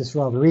basis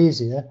rather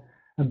easier,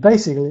 and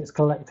basically it's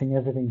collecting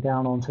everything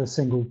down onto a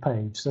single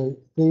page. So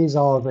these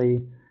are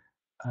the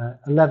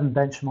 11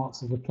 benchmarks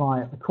that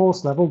apply at the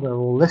course level. They're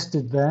all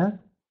listed there.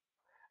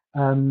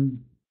 If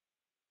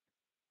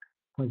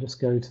I just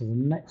go to the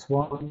next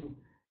one,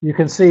 you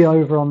can see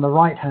over on the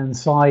right-hand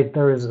side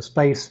there is a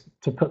space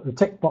to put the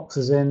tick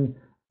boxes in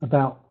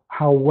about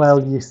how well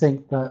you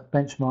think that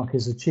benchmark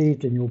is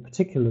achieved in your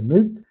particular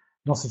MOOC,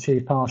 not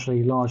achieved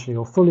partially, largely,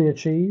 or fully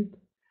achieved.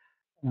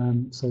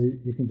 So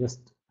you can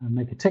just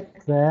make a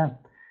tick there.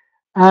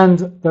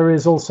 And there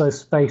is also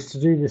space to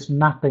do this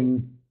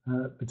mapping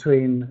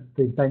between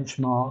the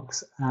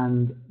benchmarks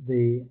and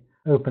the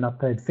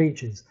OpenupEd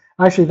features.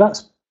 Actually,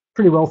 that's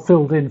pretty well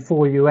filled in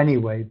for you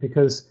anyway,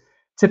 because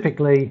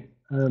typically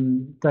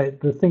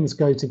the things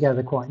go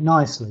together quite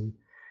nicely.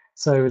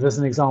 So there's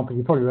an example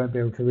you probably won't be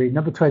able to read.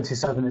 Number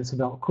 27, it's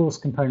about course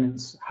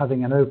components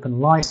having an open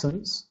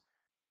license.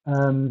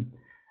 And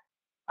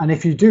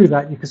if you do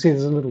that, you can see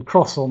there's a little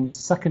cross on the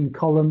second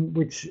column,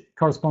 which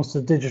corresponds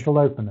to digital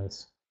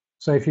openness.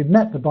 So if you've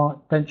met the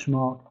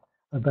benchmark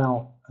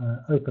about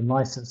open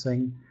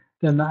licensing,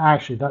 then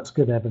that's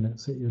good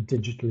evidence that you're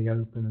digitally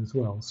open as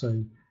well.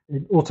 So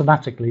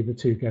automatically the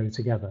two go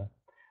together.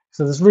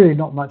 So there's really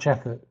not much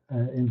effort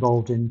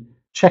involved in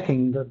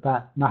checking that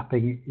that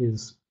mapping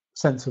is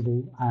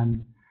sensible,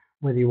 and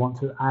whether you want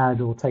to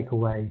add or take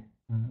away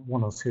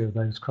one or two of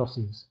those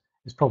crosses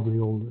is probably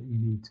all that you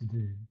need to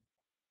do.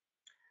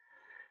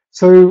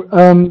 So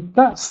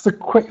that's the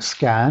quick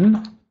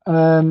scan.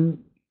 So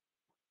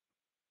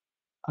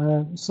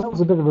that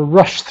was a bit of a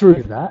rush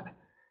through that.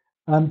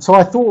 So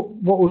I thought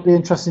what would be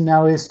interesting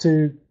now is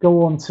to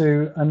go on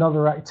to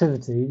another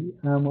activity.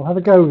 We'll have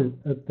a go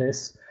at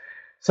this.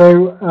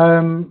 So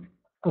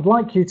I'd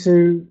like you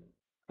to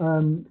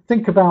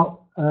think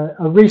about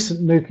a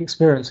recent MOOC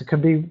experience. It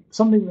could be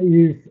something that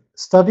you've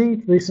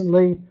studied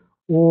recently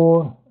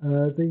or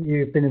that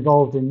you've been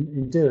involved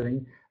in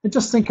doing. And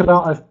just think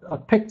about,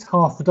 I've picked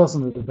half a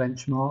dozen of the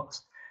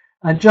benchmarks,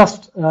 and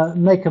just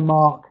make a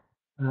mark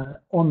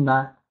on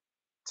that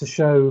to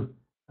show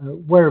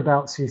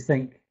whereabouts you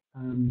think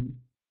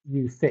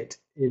you fit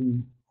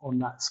in on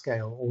that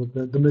scale, or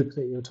the MOOC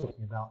that you're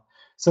talking about.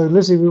 So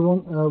Lizzie, we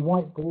want a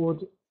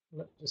whiteboard.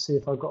 Let's just see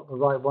if I've got the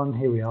right one.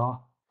 Here we are.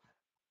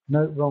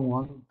 No, wrong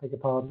one. Beg your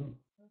pardon.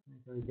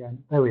 Go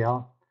again. There we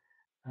are.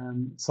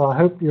 So I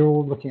hope you're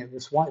all looking at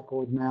this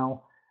whiteboard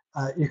now.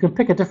 You can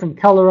pick a different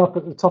color up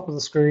at the top of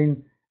the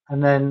screen,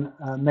 and then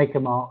make a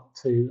mark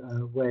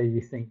to where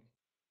you think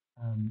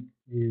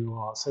you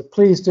are. So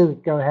please do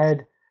go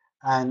ahead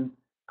and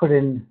put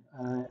in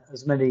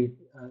as many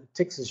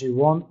ticks as you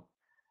want.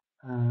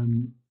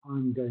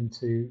 I'm going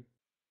to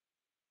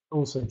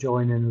also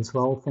join in as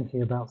well,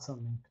 thinking about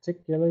something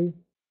particularly.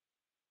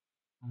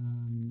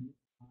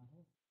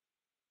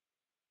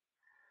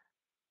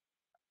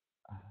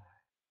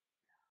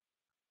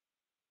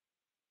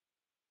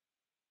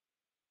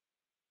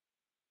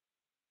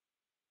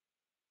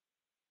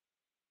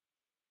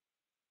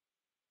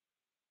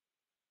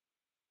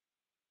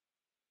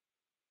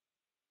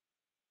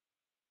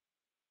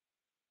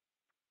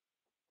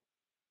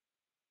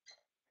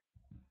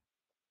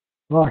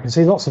 Well, I can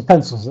see lots of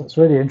pencils. That's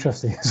really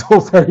interesting. It's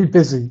all very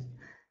busy.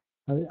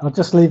 I'll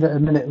just leave it a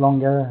minute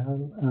longer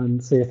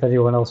and see if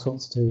anyone else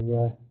wants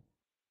to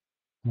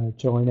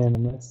join in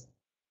on this.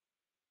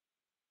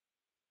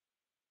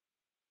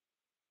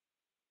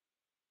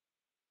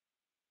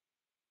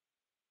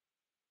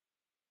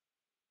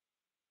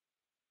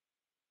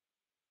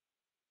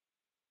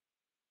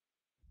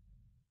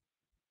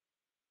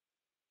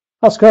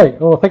 That's great.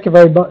 Well, thank you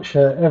very much,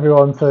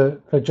 everyone, for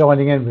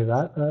joining in with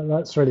that.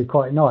 That's really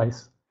quite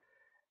nice.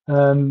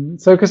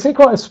 So you can see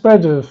quite a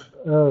spread of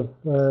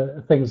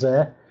things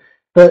there,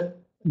 but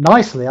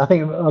nicely, I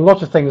think a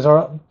lot of things are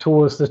up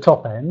towards the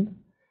top end.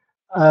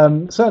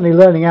 Certainly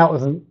learning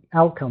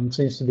outcome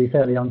seems to be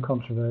fairly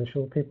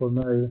uncontroversial. People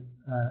know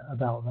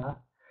about that.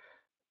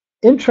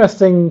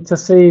 Interesting to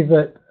see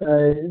that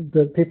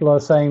that people are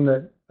saying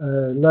that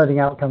learning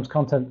outcomes,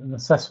 content and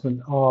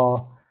assessment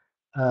are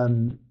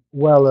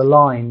well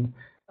aligned.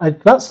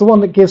 That's the one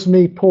that gives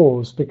me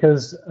pause,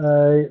 because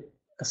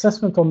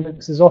assessment on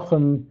MOOCs is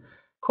often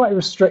quite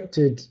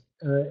restricted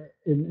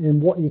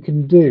in what you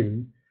can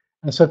do.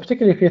 And so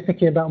particularly if you're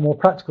thinking about more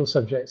practical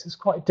subjects, it's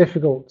quite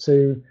difficult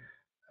to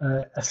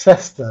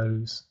assess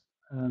those.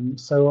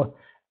 So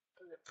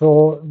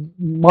for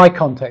my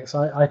context,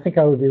 I think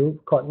I would be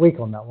quite weak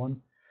on that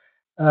one.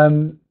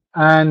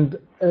 And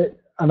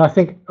I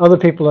think other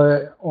people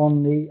are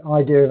on the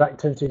idea of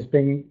activities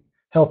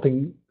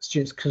helping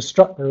students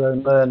construct their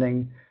own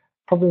learning,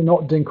 probably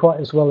not doing quite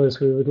as well as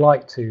we would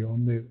like to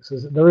on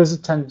MOOCs. There is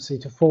a tendency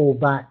to fall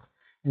back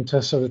into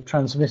a sort of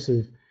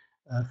transmissive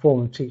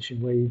form of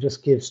teaching, where you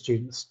just give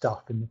students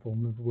stuff in the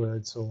form of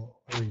words or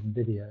even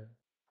video.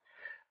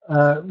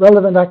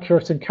 Relevant,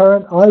 accurate and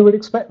current, I would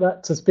expect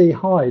that to be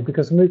high,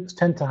 because MOOCs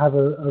tend to have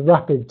a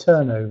rapid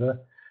turnover,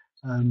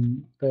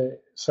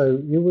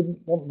 so you wouldn't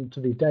want them to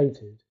be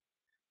dated.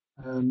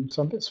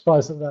 So I'm a bit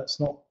surprised that that's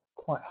not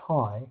quite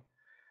high.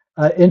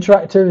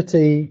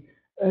 Interactivity,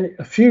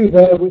 a few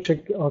there which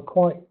are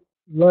quite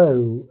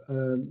low,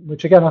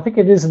 which again, I think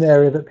it is an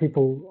area that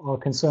people are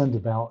concerned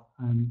about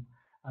and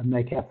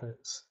make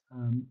efforts.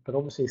 But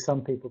obviously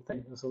some people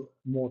think there's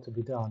more to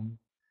be done.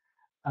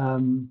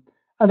 And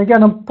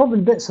again, I'm probably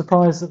a bit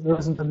surprised that there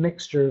isn't a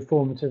mixture of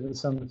formative and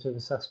summative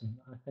assessment.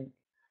 I think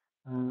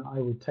I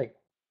would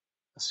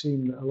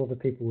assume that a lot of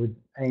people would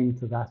aim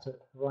for that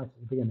right at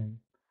the beginning.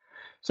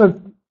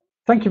 So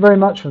thank you very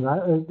much for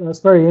that. That's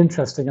very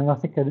interesting, and I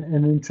think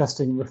an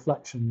interesting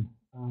reflection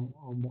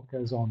on what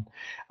goes on.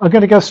 I'm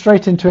going to go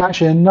straight into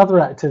actually another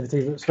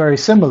activity that's very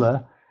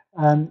similar,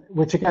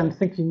 which again,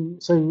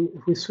 so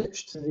if we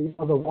switch to the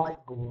other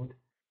whiteboard,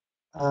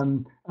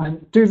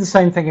 and do the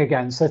same thing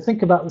again. So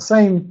think about the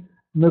same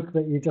MOOC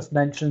that you just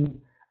mentioned,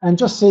 and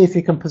just see if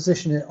you can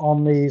position it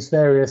on these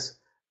various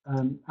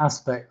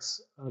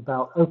aspects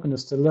about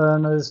openness to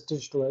learners,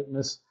 digital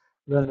openness,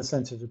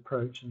 learner-centered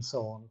approach, and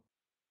so on.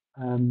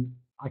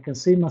 I can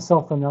see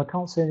myself, and I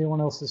can't see anyone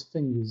else's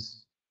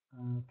fingers,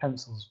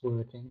 pencils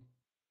working.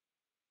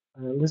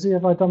 Lizzie,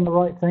 have I done the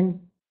right thing?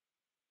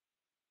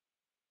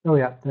 Oh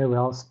yeah, there we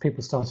are.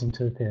 People starting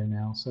to appear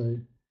now. So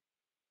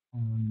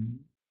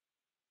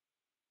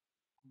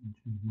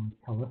change my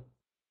colour.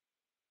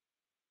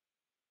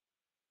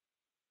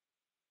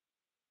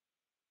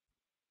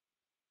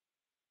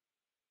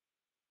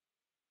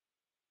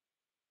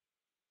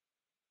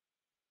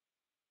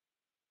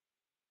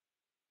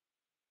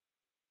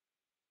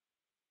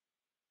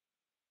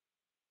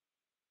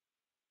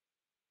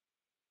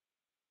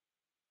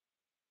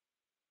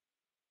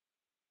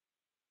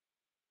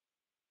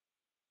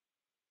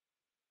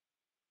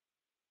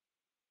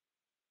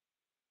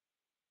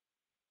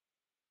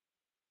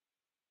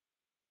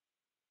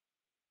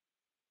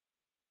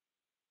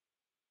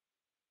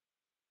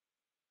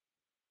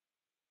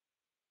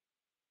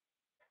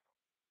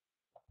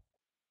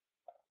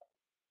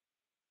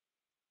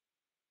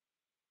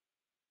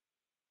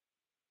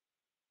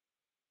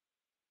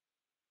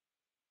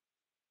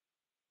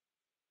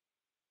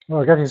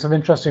 Well, getting some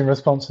interesting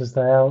responses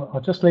there. I'll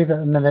just leave it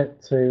a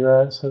minute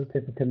to so that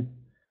people can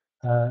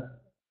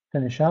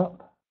finish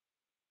up.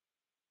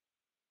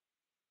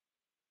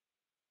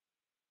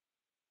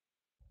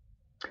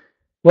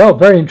 Well,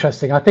 very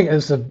interesting. I think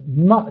there's a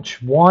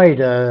much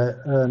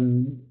wider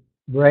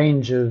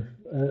range of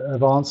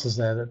answers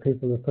there that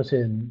people have put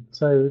in.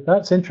 So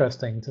that's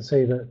interesting to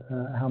see that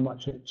how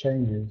much it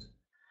changes.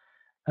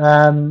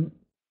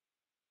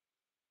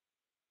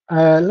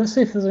 Let's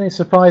see if there's any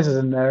surprises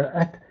in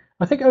there.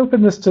 I think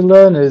openness to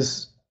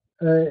learners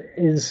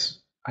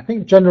is, I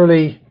think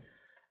generally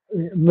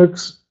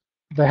MOOCs,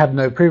 they have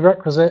no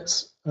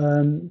prerequisites,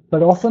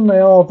 but often they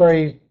are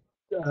very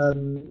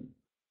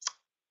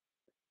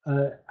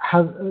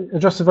have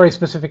address a very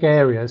specific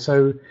area.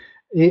 So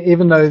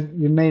even though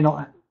you may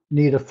not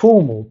need a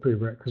formal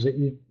prerequisite,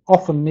 you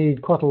often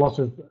need quite a lot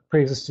of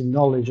pre-existing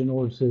knowledge in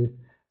order to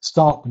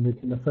start the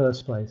MOOC in the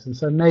first place. And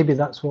so maybe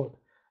that's what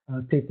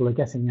people are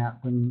getting at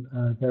when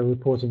they're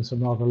reporting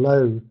some rather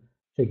low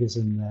figures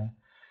in there.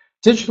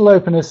 Digital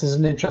openness is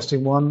an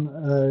interesting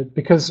one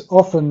because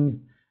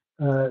often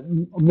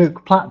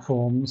MOOC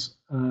platforms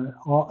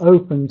are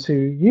open to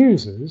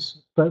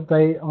users, but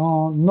they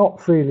are not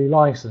freely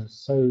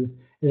licensed, so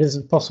it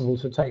isn't possible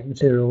to take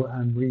material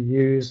and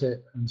reuse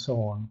it and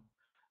so on.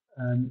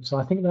 So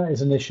I think that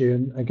is an issue,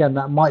 and again,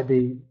 that might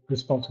be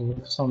responsible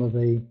for some of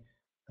the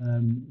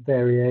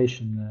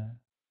variation there.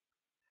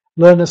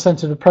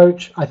 Learner-centered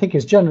approach, I think,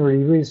 is generally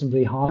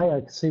reasonably high.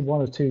 I can see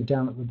one or two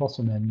down at the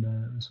bottom end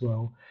there as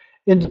well.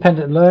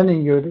 Independent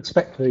learning, you would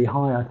expect to be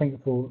high, I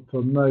think, for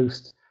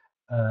most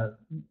or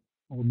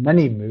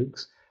many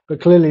MOOCs, but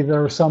clearly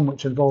there are some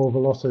which involve a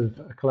lot of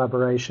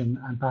collaboration,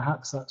 and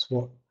perhaps that's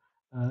what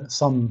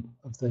some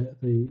of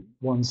the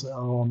ones that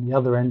are on the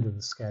other end of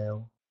the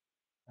scale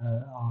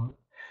are.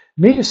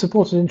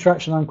 Media-supported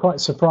interaction, I'm quite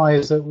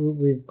surprised that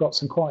we've got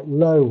some quite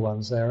low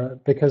ones there,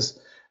 because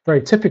very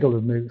typical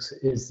of MOOCs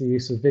is the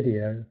use of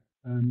video.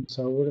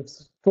 So I would have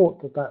thought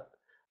that that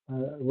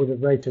would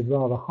have rated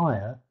rather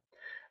higher.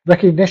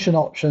 Recognition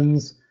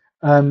options,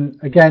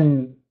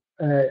 again,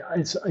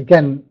 it's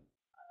again,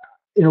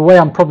 in a way,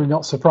 I'm probably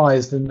not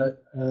surprised in that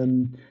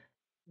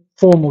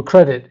formal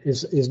credit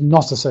is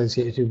not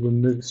associated with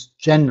MOOCs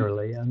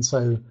generally, and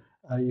so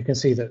you can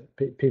see that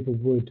people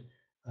would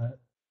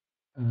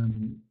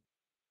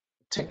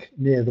tick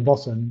near the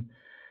bottom.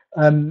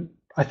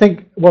 I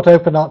think what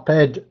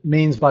OpenupEd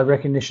means by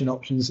recognition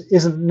options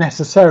isn't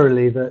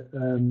necessarily that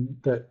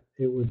that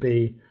it would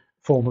be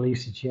formal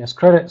ECTS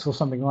credits or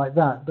something like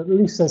that, but at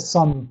least there's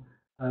some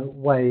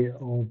way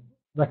of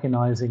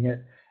recognizing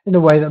it in a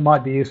way that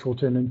might be useful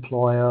to an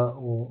employer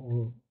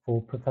or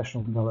for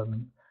professional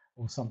development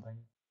or something.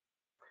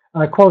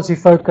 Quality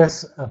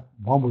focus,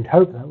 one would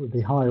hope that would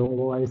be high all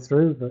the way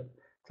through, but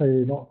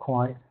clearly not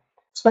quite.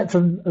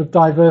 Spectrum of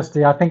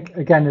diversity, I think,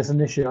 again, is an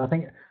issue. I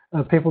think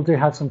people do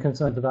have some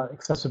concerns about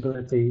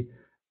accessibility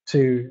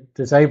to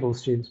disabled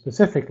students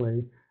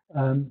specifically,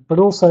 but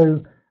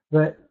also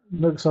that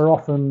MOOCs are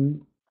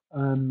often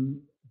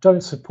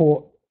don't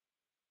support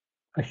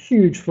a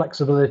huge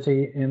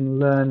flexibility in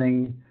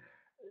learning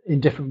in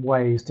different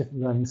ways,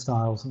 different learning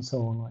styles and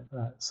so on like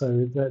that.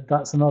 So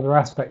that's another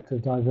aspect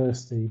of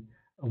diversity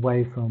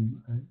away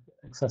from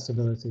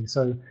accessibility.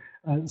 So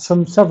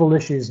several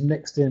issues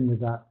mixed in with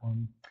that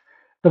one.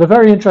 But a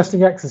very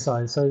interesting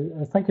exercise.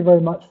 So thank you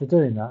very much for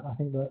doing that. I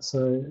think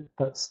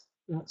that's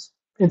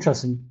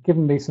interesting,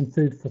 giving me some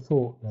food for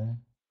thought there.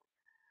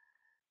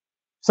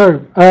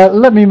 So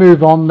let me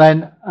move on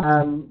then.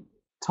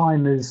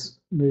 Time is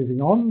moving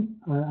on.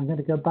 I'm going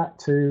to go back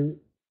to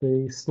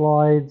the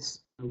slides.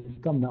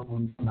 We've done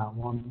that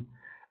one.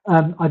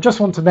 I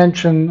just want to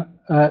mention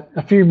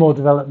a few more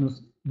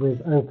developments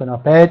with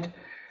OpenupEd.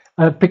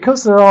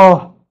 Because there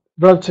are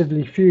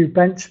relatively few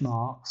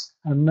benchmarks,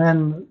 and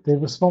then the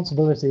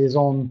responsibility is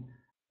on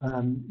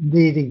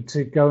needing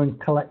to go and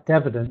collect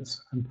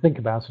evidence and think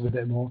about it a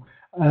bit more.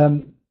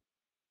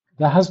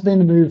 There has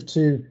been a move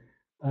to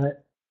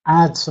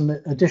add some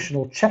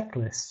additional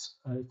checklists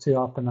to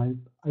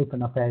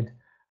OpenupEd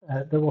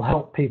that will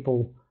help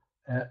people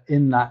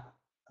in that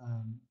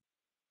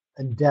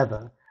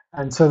endeavor.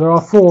 And so there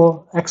are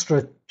 4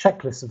 extra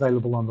checklists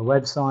available on the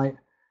website.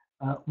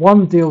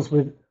 One deals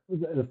with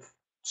a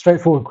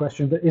straightforward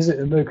question, but is it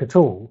a MOOC at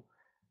all?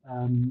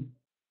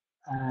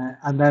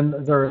 And then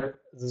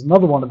there's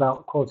another one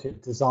about quality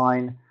of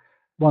design,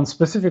 one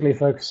specifically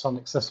focused on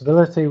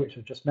accessibility, which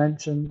I've just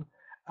mentioned,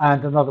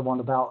 and another one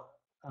about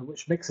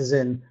which mixes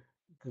in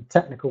the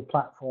technical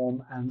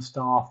platform and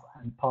staff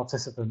and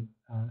participant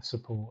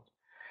support.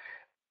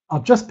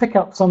 I'll just pick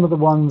up some of the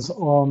ones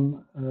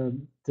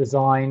on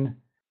design.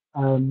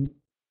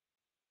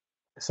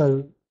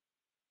 So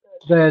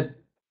there,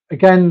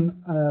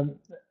 again,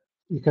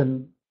 you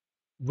can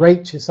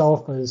rate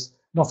yourself as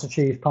not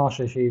achieved,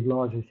 partially achieved,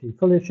 largely achieved,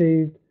 fully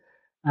achieved,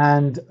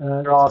 and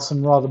there are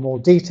some rather more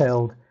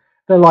detailed,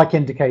 they're like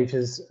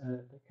indicators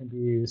that can be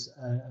used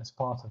as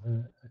part of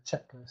a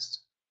checklist.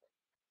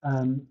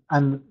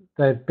 And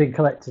they've been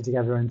collected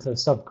together into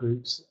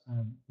subgroups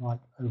like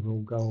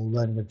overall goal,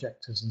 learning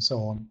objectives, and so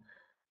on.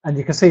 And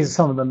you can see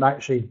some of them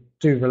actually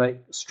do relate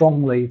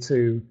strongly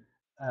to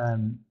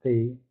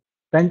the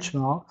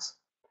benchmarks.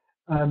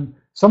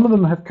 Some of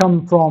them have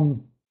come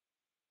from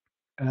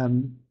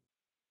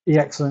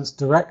e-excellence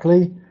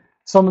directly.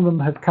 Some of them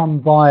have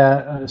come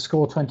via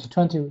Score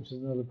 2020, which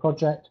is another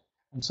project,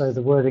 and so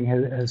the wording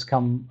has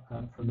come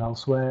from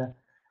elsewhere.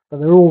 But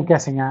they're all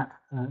getting at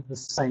the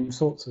same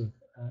sorts of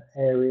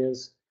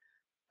areas.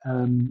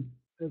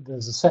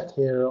 There's a set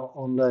here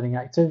on learning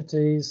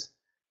activities.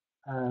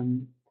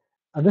 And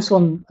this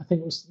one, I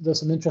think there's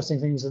some interesting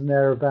things in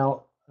there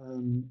about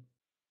the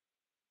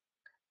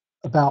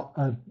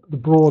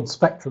broad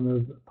spectrum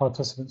of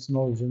participants'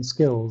 knowledge and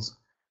skills,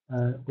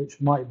 which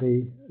might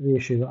be the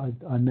issue that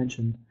I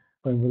mentioned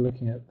when we're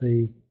looking at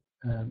the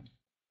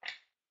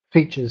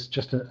features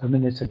just a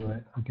minute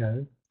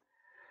ago.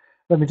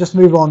 Let me just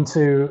move on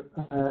to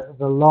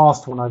the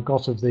last one I've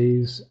got of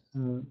these,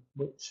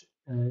 which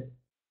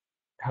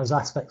has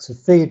aspects of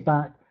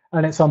feedback,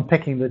 and it's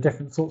unpicking the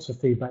different sorts of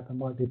feedback that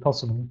might be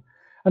possible.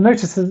 And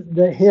notice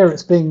that here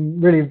it's being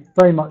really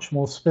very much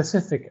more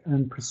specific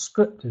and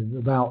prescriptive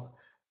about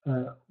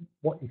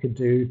what you could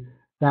do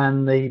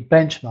than the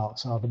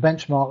benchmarks are. The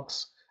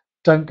benchmarks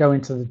don't go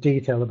into the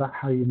detail about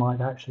how you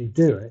might actually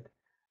do it,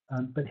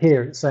 but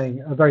here it's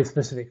saying a very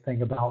specific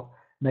thing about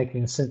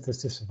making a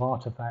synthesis of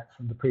artifacts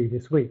from the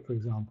previous week, for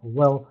example.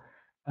 Well,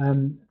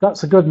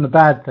 that's a good and a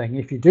bad thing.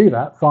 If you do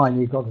that, fine,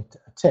 you've got a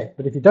tick.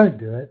 But if you don't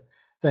do it,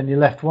 then you're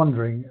left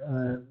wondering,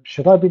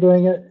 should I be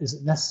doing it? Is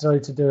it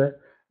necessary to do it?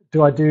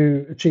 Do I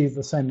achieve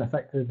the same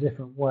effect in a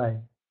different way?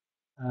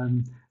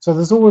 So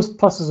there's always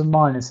pluses and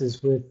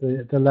minuses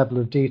with the level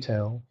of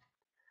detail.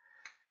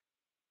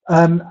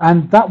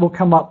 And that will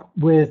come up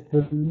with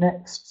the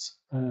next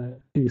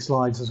few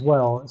slides as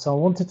well. So I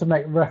wanted to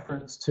make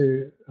reference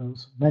to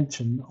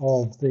mention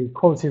of the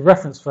quality of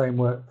reference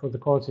framework for the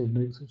quality of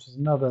MOOCs, which is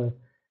another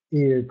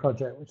EU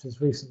project which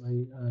is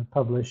recently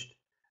published,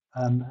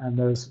 and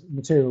there's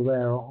material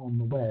there on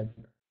the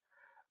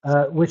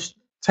web, which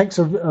takes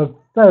a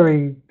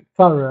very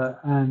thorough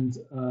and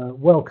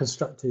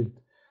well-constructed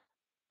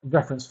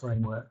reference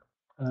framework,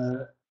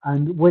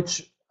 and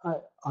which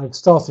I've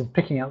started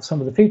picking out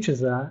some of the features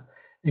there.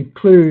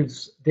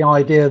 Includes the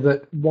idea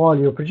that while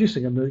you're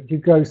producing a MOOC, you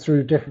go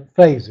through different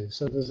phases.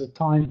 So there's a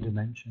time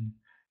dimension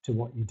to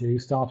what you do,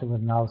 starting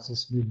with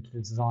analysis, moving to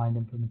design,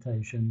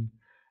 implementation,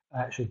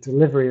 actual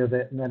delivery of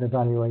it, and then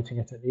evaluating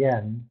it at the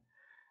end.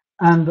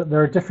 And that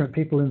there are different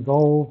people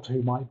involved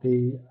who might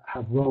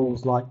have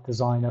roles like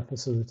designer,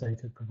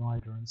 facilitator,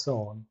 provider, and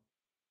so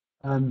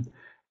on.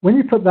 When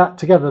you put that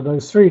together,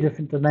 those 3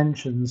 different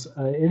dimensions,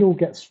 it all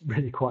gets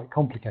really quite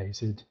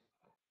complicated.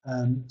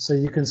 So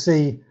you can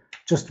see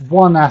just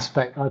one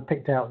aspect I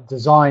picked out,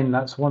 design,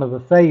 that's one of the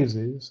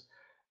phases,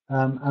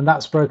 and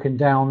that's broken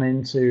down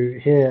into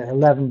here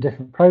 11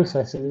 different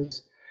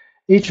processes,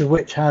 each of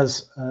which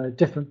has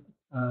different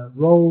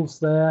roles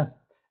there.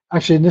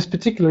 Actually, in this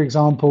particular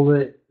example,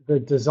 the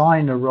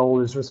designer role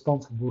is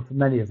responsible for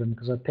many of them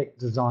because I picked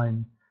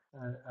design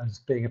as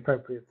being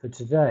appropriate for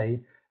today.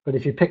 But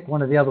if you pick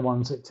one of the other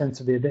ones, it tends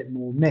to be a bit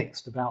more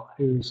mixed about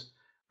who's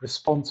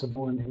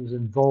responsible and who's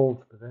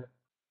involved with it.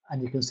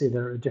 And you can see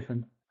there are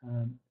different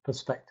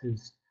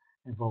perspectives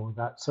involved with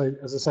that. So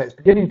as I say, it's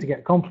beginning to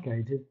get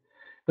complicated,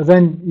 but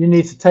then you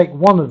need to take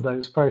one of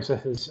those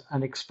processes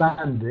and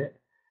expand it.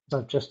 So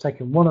I've just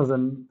taken one of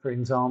them, for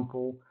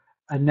example,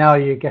 and now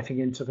you're getting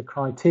into the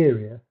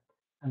criteria.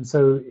 And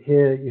so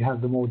here you have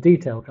the more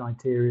detailed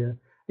criteria,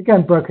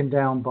 again broken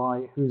down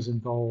by who's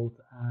involved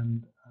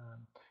and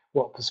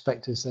what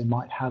perspectives they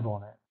might have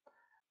on it.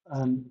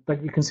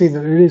 But you can see that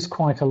there is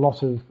quite a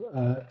lot of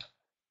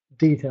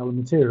detail and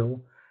material,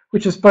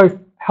 which is both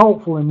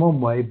helpful in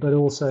one way, but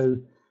also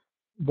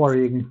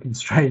worrying and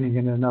constraining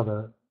in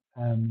another.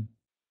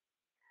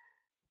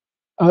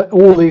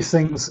 All these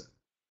things,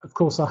 of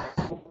course, are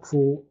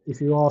helpful if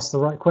you ask the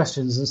right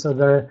questions, and so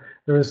there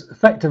is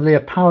effectively a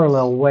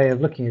parallel way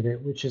of looking at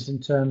it, which is in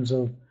terms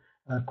of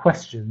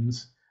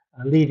questions,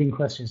 leading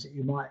questions that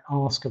you might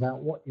ask about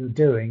what you're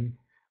doing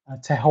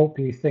to help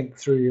you think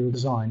through your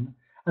design.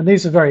 And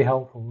these are very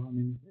helpful. I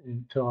mean,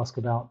 to ask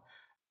about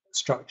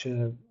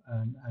structure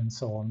and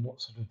so on,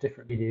 what sort of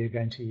different media you're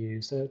going to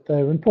use.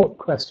 They're important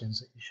questions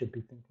that you should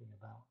be thinking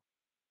about.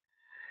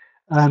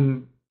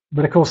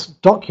 But of course,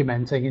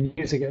 documenting and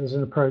using it as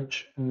an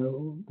approach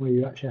where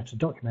you actually have to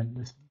document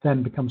this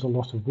then becomes a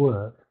lot of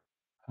work.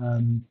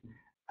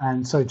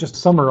 And so just to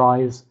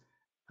summarize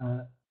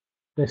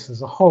this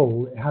as a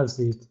whole, it has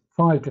these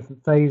 5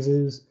 different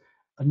phases,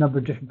 a number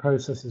of different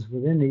processes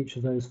within each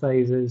of those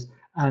phases,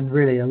 and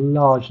really a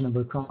large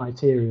number of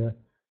criteria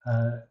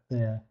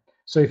there.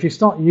 So if you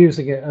start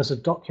using it as a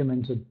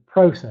documented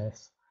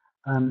process,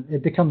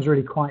 it becomes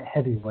really quite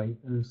heavyweight.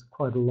 There's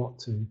quite a lot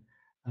to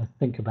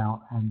think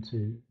about and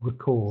to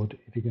record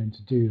if you're going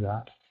to do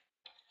that.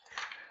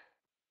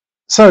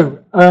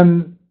 So,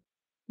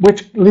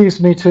 which leads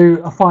me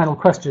to a final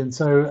question.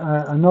 So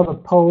another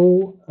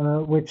poll,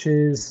 which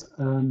is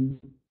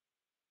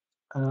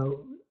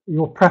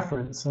your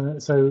preference.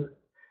 So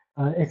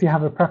if you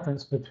have a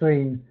preference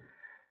between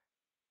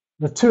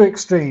the 2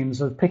 extremes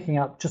of picking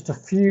up just a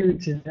few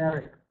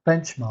generic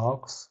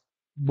benchmarks,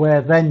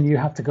 where then you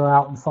have to go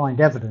out and find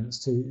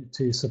evidence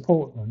to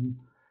support them,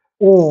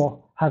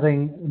 or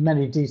having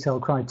many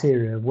detailed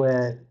criteria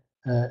where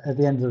at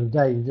the end of the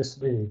day you're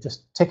just really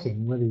just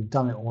ticking whether you've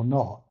done it or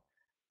not.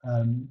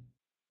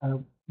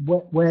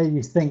 Where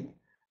you think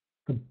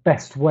the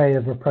best way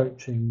of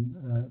approaching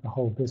the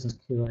whole business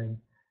QA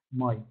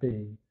might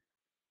be.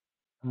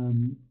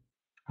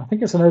 I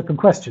think it's an open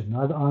question.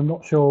 I'm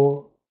not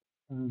sure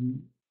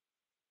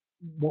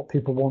what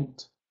people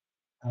want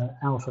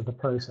out of the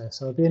process.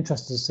 So I'd be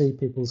interested to see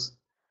people's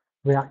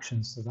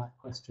reactions to that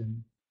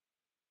question.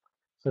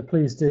 So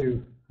please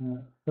do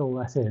fill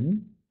that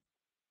in.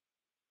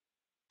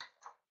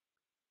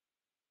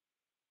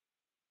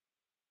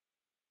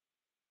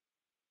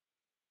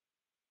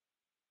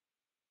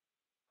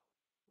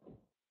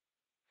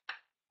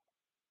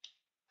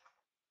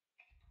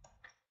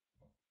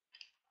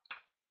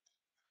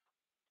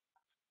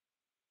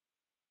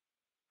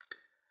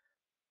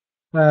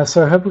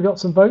 So have we got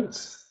some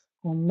votes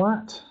on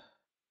that?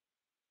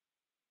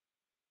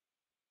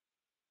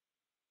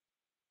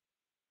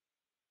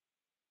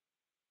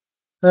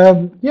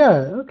 Yeah,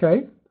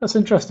 okay, that's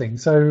interesting.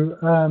 So,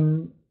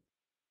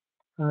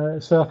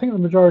 so I think the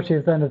majority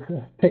of them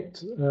have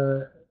picked,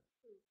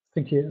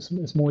 thinking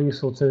it's more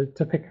useful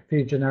to pick a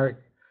few generic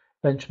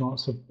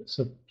benchmarks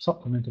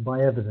supplemented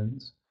by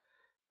evidence.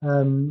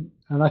 And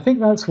I think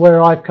that's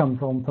where I've come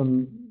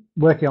from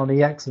working on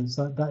e-excellence.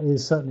 That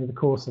is certainly the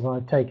course that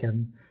I've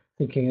taken,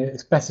 thinking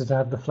it's better to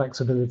have the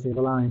flexibility of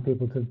allowing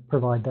people to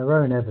provide their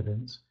own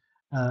evidence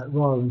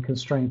rather than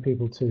constrain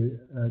people to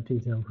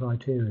detailed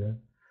criteria.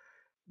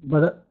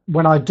 But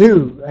when I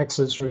do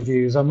excellence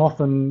reviews, I'm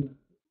often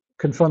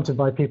confronted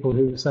by people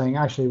who are saying,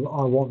 actually,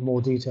 I want more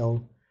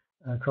detailed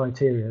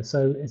criteria.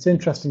 So it's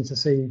interesting to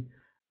see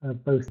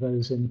both of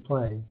those in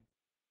play.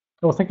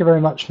 Well, thank you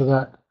very much for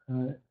that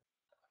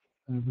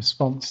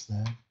response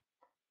there.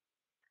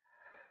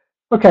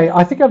 Okay,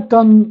 I think I've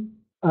done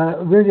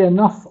really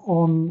enough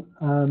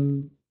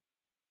on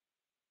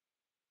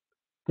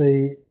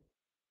the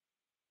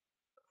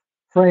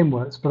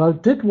frameworks, but I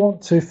did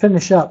want to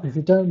finish up, if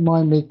you don't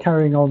mind me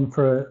carrying on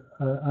for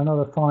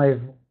another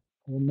 5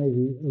 or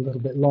maybe a little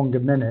bit longer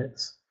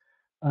minutes,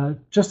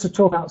 just to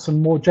talk about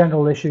some more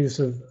general issues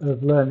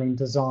of learning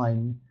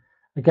design.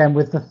 Again,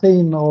 with the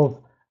theme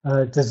of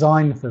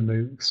design for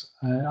MOOCs,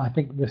 I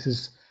think this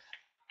is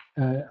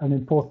an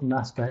important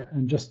aspect,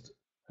 and just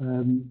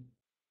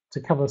to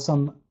cover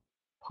some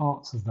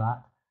parts of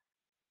that.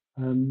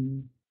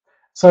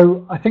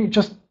 So I think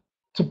just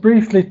to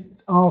briefly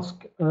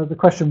ask the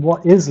question,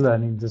 what is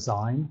learning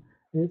design?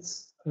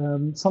 It's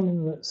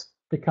something that's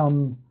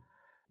become,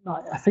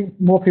 I think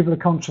more people are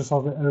conscious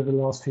of it over the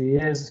last few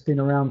years. It's been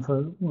around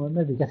for, well,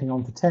 maybe getting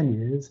on for 10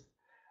 years.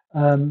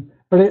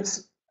 But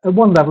it's, at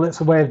one level,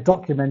 it's a way of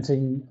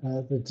documenting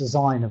the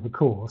design of a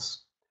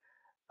course.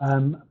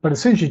 But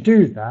as soon as you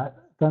do that,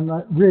 then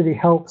that really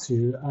helps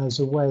you as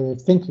a way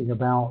of thinking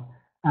about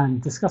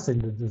and discussing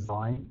the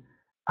design,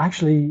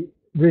 actually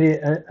really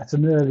at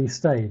an early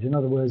stage. In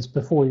other words,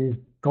 before you've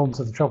gone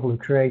to the trouble of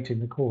creating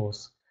the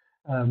course,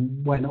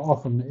 when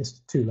often it's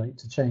too late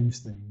to change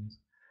things.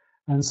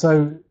 And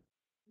so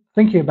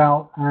thinking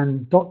about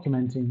and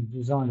documenting the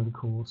design of a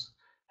course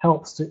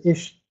helps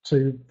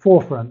to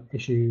forefront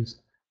issues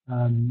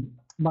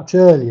much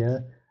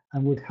earlier,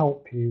 and would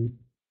help you,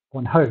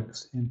 one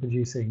hopes, in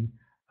producing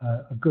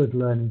a good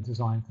learning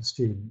design for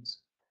students.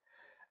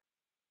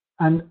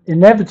 And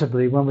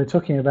inevitably, when we're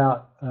talking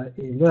about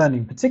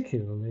e-learning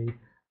particularly,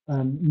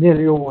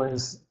 nearly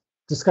always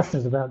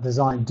discussions about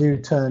design do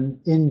turn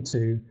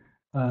into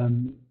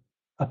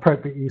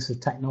appropriate use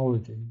of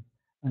technology.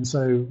 And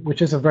so,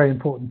 which is a very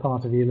important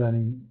part of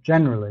e-learning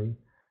generally,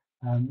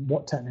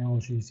 what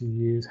technologies you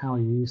use, how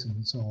you use them,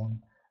 and so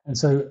on. And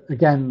so,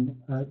 again,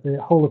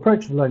 the whole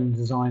approach of learning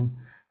design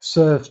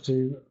serves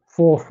to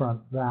forefront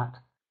that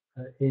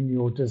in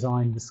your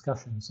design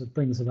discussions. It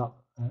brings it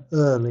up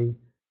early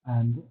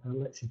and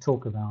lets you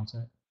talk about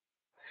it.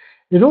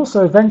 It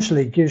also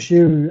eventually gives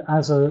you,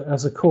 as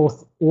a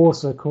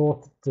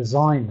course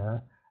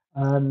designer,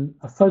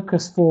 a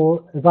focus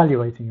for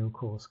evaluating your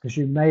course, because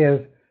you may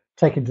have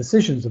taken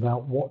decisions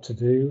about what to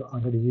do.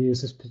 I'm going to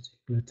use this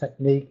particular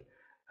technique.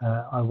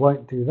 I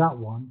won't do that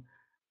one.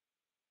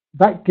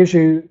 That gives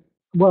you,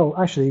 well,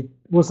 actually,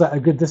 was that a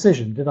good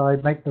decision? Did I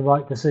make the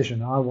right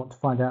decision? I want to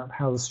find out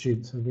how the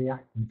students are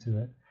reacting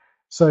to it.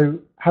 So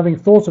having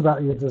thought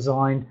about your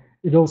design,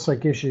 it also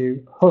gives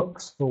you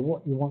hooks for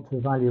what you want to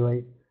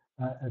evaluate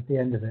at the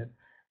end of it,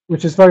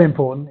 which is very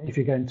important if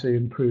you're going to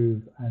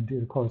improve and do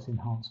the quality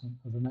enhancement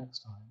for the next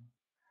time.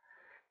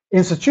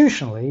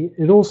 Institutionally,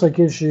 it also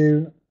gives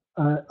you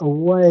a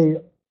way,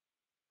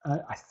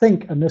 I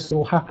think, and this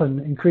will happen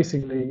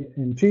increasingly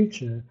in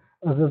future,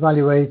 of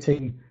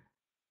evaluating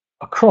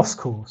across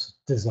course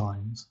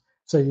designs.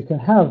 So you can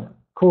have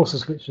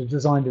courses which are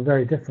designed in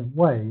very different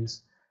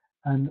ways,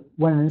 and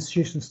when an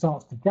institution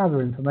starts to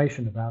gather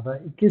information about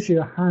that, it gives you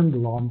a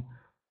handle on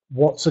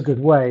what's a good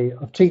way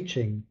of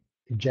teaching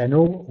in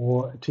general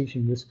or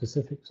teaching this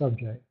specific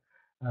subject,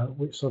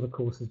 which sort of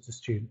courses the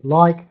student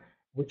like,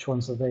 which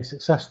ones are they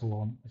successful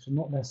on, which are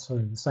not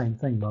necessarily the same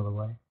thing, by the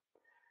way.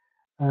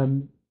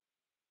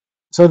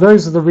 So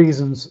those are the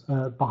reasons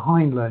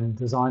behind learning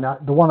design.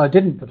 The one I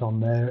didn't put on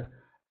there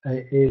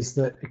is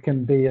that it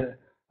can be a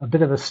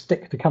bit of a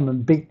stick to come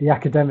and beat the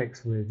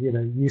academics with. You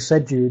know, you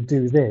said you would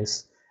do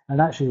this, and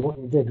actually what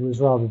you did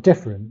was rather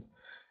different.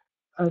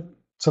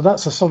 So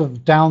that's a sort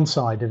of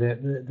downside of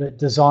it, that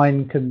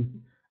design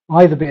can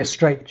either be a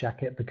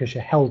straitjacket because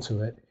you're held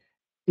to it,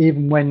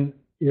 even when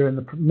you're in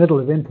the middle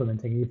of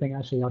implementing, you think,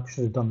 actually, I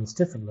should have done this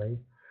differently,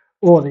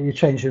 or that you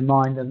change your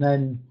mind and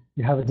then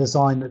you have a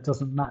design that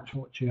doesn't match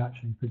what you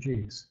actually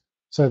produce.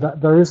 So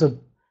that there is a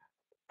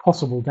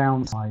possible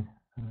downside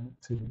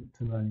to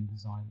learning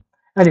design.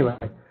 Anyway,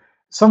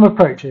 some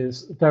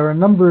approaches. There are a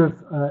number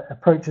of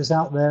approaches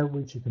out there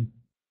which you can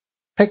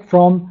pick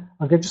from.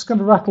 I'm just going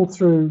to rattle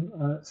through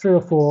 3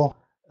 or 4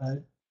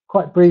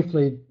 quite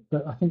briefly,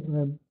 but I think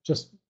they're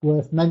just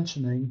worth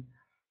mentioning.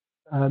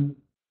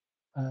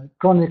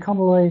 Gráinne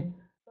Connolly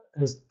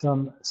has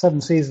done 7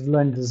 C's of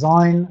learning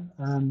design.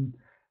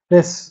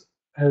 This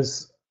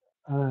is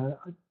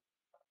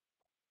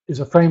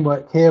a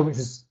framework here, which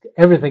is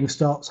everything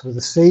starts with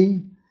a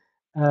C.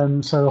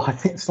 So I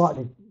think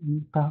slightly,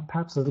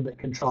 perhaps a little bit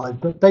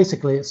contrived, but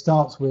basically it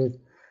starts with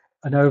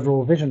an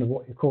overall vision of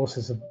what your course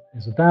is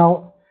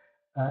about,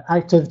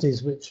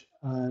 activities which,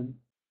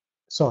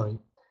 sorry,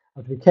 I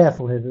have to be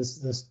careful here,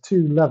 there's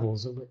 2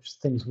 levels at which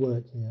things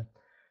work here.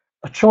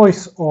 A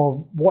choice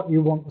of what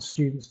you want the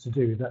students to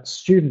do, that's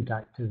student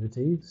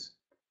activities,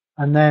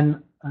 and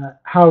then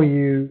how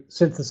you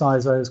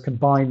synthesize those,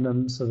 combine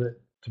them so that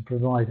to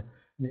provide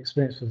an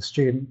experience for the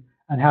student,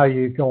 and how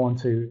you go on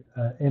to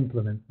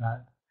implement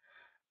that.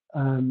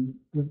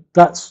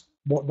 That's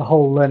what the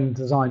whole learning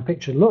design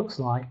picture looks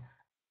like.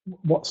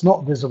 What's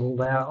not visible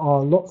there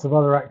are lots of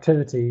other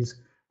activities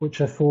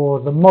which are for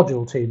the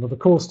module team or the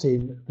course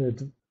team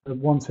that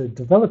want to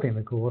developing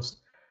the course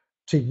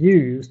to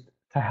use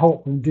to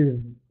help them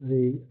do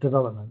the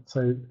development.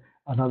 So,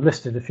 and I've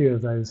listed a few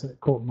of those that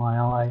caught my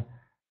eye.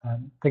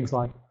 Things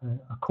like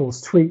a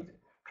course tweet,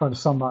 trying to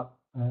sum up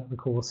the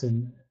course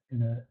in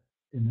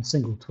a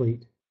single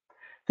tweet.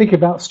 Think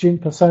about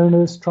student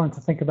personas, trying to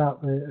think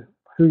about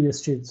who your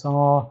students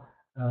are,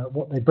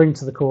 what they bring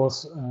to the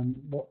course,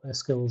 what their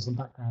skills and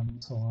background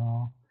and so on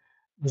are.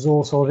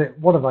 Resource audit,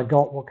 what have I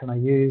got, what can I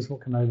use,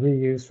 what can I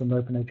reuse from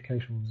open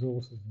educational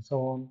resources and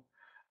so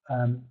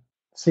on.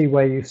 See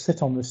where you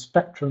sit on the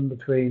spectrum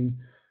between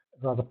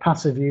rather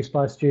passive use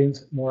by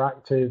students, more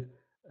active,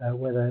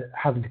 where they're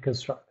having to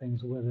construct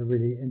things or where they're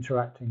really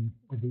interacting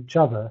with each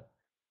other.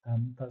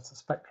 That's a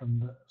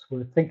spectrum that's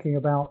worth thinking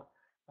about.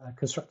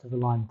 Constructive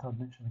alignment, I've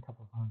mentioned a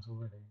couple of times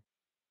already.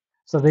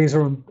 So these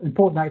are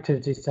important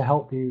activities to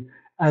help you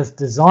as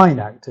design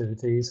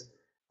activities.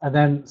 And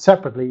then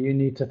separately, you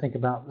need to think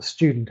about the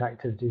student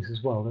activities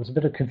as well. There's a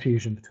bit of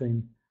confusion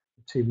between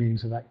the 2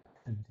 meanings of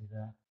activity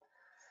there.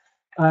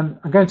 I'm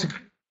going to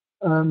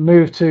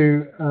move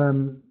to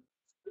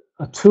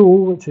a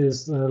tool, which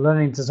is the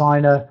Learning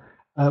Designer,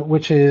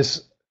 which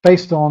is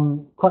based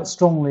on quite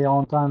strongly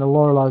on Diana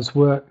Lorelei's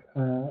work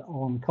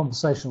on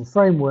conversational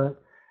framework,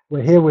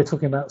 where here we're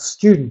talking about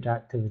student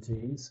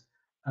activities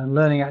and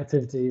learning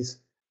activities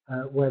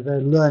where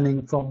they're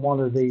learning from one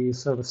of these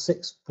sort of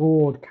 6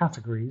 broad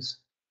categories.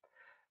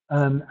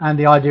 And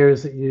the idea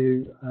is that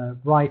you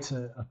write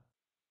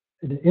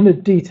in a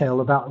detail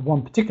about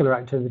one particular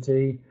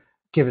activity,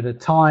 give it a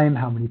time,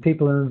 how many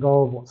people are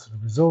involved, what sort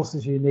of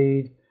resources you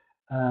need,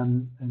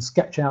 and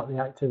sketch out the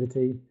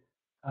activity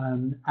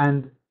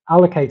and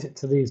allocate it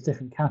to these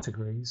different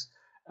categories.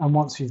 And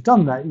once you've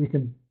done that, you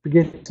can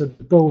begin to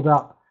build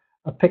up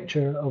a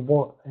picture of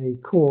what a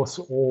course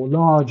or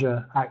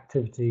larger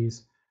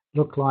activities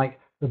look like,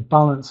 the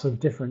balance of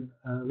different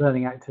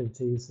learning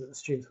activities that the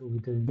students will be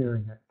doing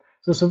during it.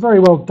 So it's a very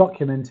well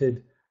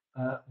documented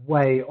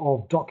way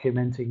of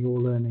documenting your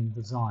learning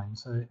design.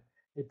 So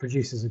it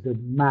produces a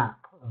good map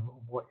of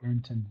what you're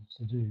intended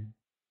to do.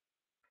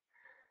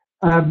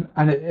 And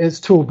it's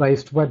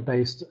tool-based,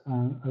 web-based,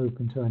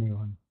 open to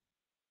anyone.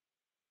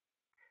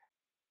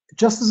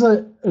 Just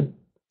as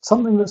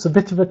something that's a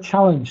bit of a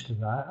challenge to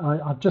that,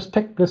 I've just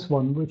picked this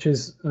one, which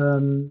is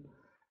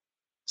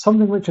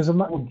something which is a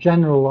much more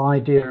general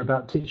idea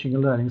about teaching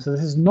and learning. So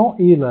this is not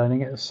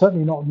e-learning, it's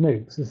certainly not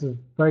MOOCs, this is a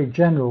very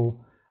general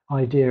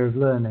idea of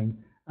learning.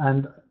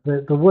 And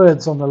the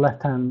words on the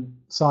left-hand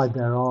side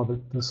there are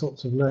the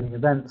sorts of learning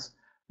events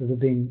that have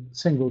been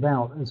singled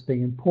out as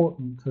being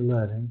important to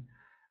learning.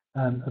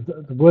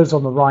 The words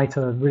on the right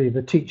are really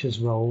the teacher's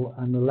role,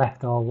 and the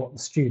left are what the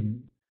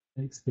student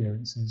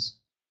experiences.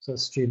 So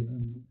student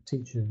and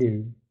teacher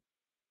view.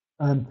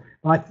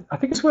 I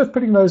think it's worth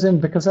putting those in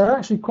because they're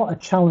actually quite a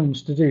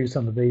challenge to do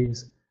some of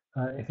these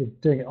if you're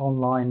doing it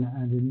online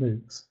and in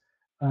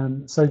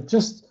MOOCs. So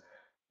just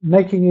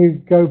making you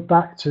go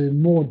back to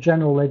more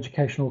general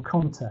educational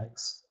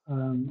contexts,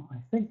 I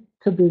think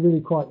could be really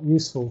quite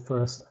useful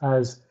for us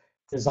as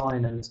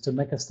designers to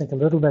make us think a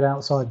little bit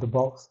outside the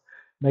box,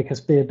 make us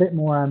be a bit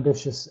more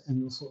ambitious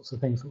in the sorts of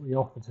things that we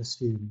offer to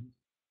students.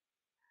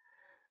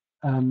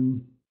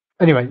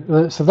 Anyway,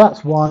 so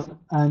that's one,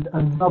 and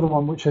another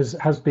one which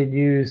has been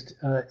used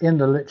in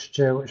the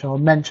literature, which I'll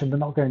mention but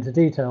not go into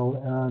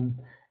detail,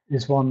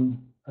 is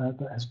one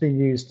that has been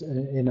used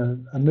in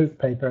a MOOC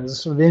paper as a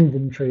sort of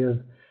inventory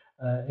of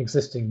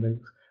existing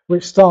MOOCs,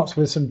 which starts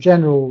with some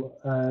general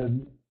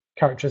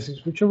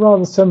characteristics which are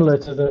rather similar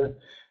to the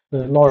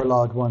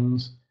Lorillard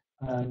ones,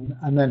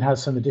 and then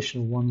has some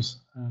additional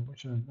ones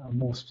which are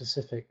more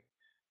specific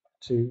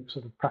to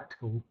sort of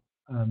practical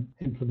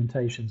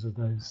implementations of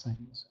those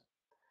things.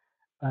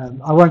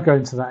 I won't go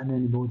into that in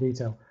any more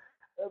detail.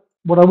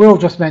 What I will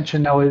just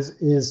mention now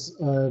is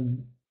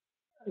an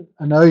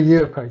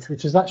OU approach,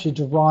 which is actually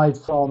derived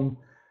from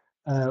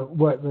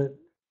work that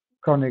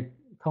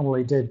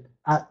Connolly did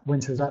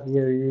when she was at the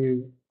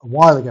OU a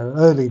while ago,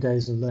 early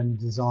days of learning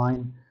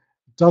design.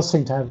 It does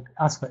seem to have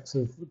aspects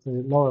of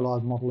the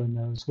Lorillard model in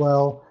there as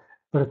well.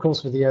 But of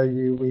course, with the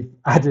OU, we've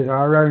added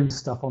our own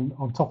stuff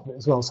on top of it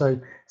as well. So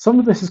some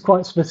of this is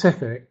quite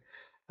specific.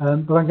 But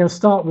I'm going to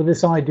start with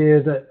this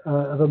idea that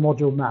of a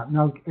module map.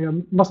 Now,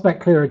 I must make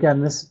clear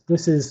again,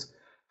 this is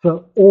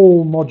for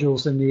all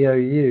modules in the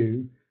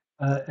OU,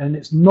 and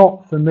it's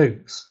not for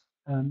MOOCs.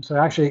 So it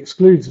actually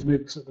excludes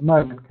MOOCs at the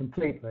moment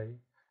completely,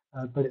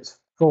 but it's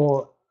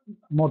for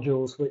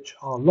modules which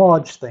are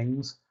large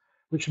things,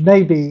 which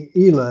may be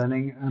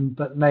e-learning,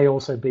 but may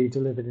also be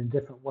delivered in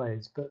different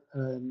ways. But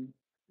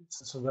it's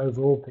a sort of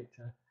overall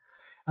picture.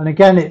 And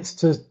again, it's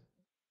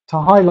to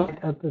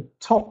highlight at the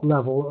top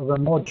level of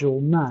a module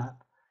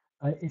map,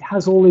 it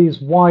has all these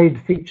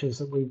wide features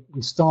that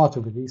we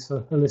started with, these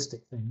sort of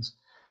holistic things.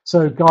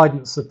 So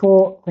guidance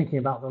support, thinking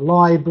about the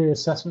library,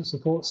 assessment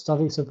support,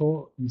 study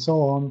support, and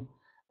so on,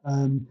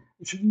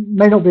 which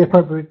may not be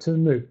appropriate to the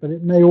MOOC, but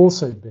it may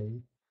also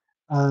be.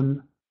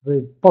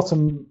 The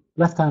bottom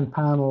left-hand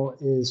panel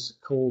is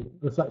called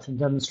reflection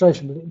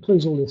demonstration, but it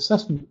includes all the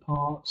assessment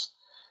parts,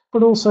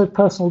 but also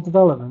personal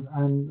development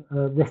and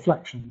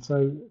reflection.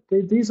 So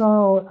these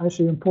are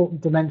actually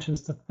important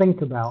dimensions to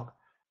think about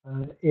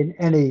in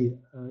any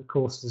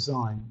course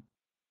design.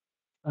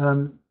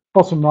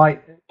 Bottom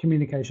right,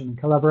 communication and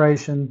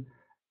collaboration,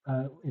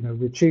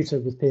 with tutor,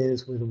 with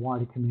peers, with a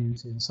wider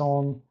community and so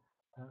on.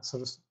 So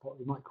that's what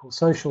we might call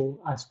social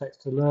aspects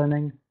to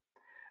learning.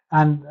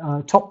 And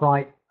top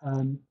right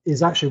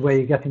is actually where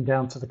you're getting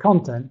down to the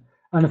content.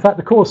 And in fact,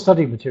 the core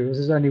study materials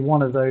is only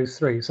one of those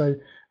three. So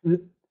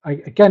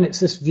again,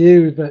 it's this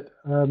view that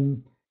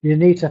you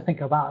need to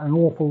think about an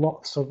awful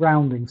lot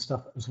surrounding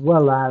stuff as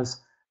well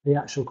as the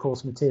actual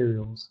course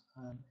materials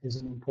is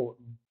an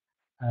important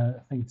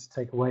thing to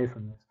take away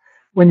from this.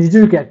 When you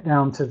do get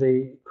down to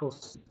the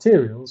course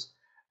materials,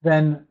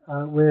 then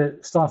we're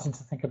starting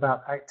to think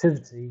about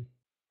activities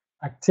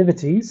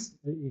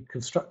that you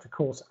construct a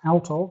course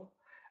out of.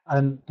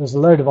 And there's a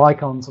load of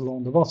icons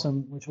along the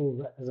bottom which all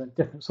represent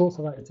different sorts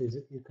of activities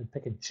that you can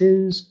pick and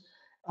choose.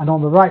 And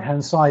on the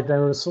right-hand side,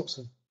 there are sorts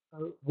of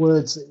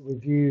words that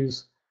we've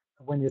used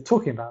when you're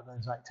talking about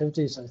those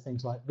activities, so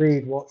things like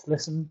read, watch,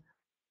 listen,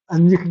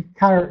 and you can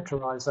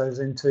characterize those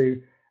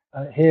into,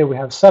 here we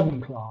have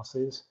 7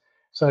 classes,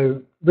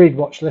 so read,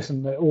 watch,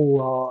 listen, they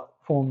all are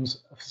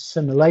forms of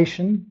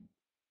assimilation,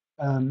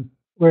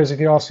 whereas if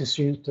you're asking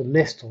students to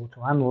list or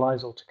to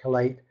analyze or to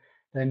collate,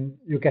 then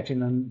you're getting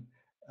them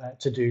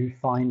to do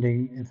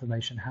finding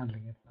information,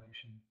 handling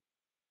information.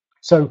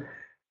 So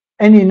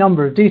any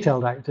number of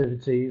detailed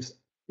activities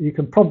you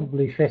can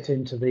probably fit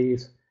into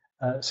these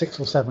 6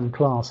 or 7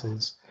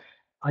 classes.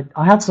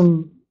 I had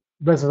some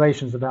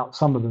reservations about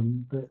some of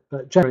them,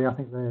 but generally I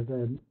think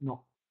they're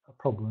not a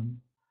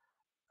problem.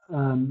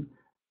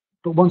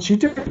 But once you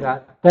do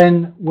that,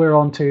 then we're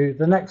on to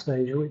the next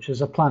stage, which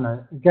is a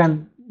planner.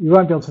 Again, you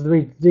won't be able to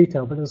read the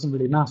detail, but it doesn't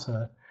really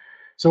matter.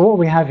 So what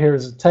we have here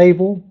is a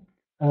table.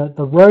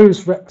 The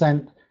rows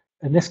represent,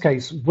 in this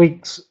case,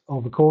 weeks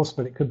of the course,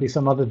 but it could be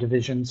some other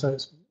division, so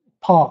it's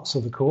parts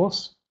of the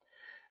course.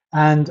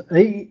 And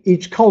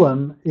each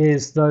column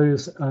is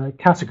those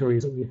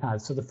categories that we've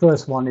had. So the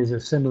first one is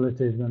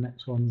assimilative, the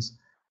next one's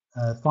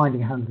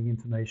finding and handling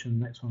information,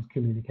 the next one's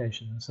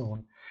communication, and so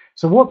on.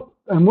 So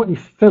what you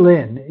fill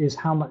in is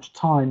how much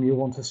time you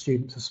want a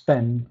student to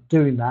spend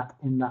doing that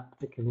in that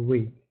particular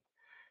week.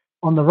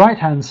 On the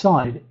right-hand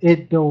side,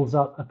 it builds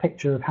up a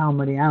picture of how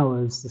many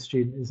hours the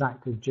student is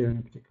active during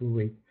a particular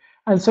week.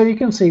 And so you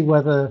can see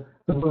whether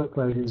the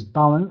workload is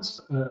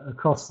balanced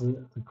across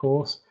the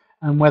course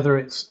and whether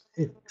it's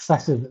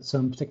excessive at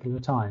some particular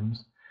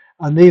times.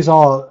 And these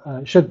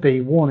are should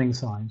be warning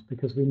signs,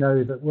 because we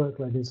know that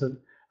workload is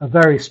a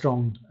very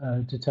strong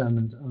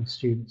determinant of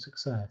student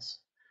success.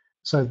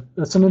 So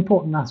that's an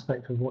important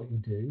aspect of what you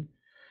do.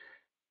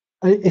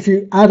 If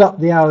you add up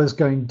the hours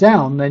going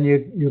down, then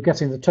you're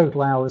getting the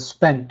total hours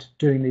spent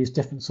doing these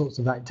different sorts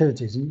of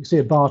activities. And you can see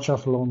a bar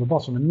chart along the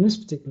bottom. And in this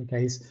particular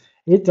case,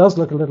 it does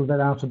look a little bit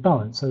out of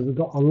balance. So we've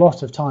got a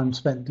lot of time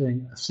spent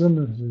doing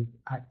similar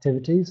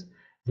activities,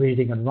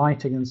 reading and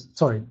writing, and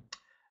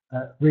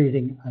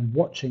reading and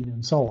watching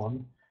and so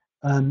on.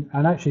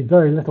 And actually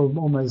very little,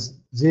 almost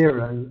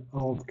zero,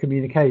 of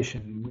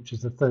communication, which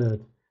is the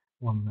third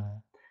one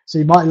there. So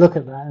you might look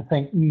at that and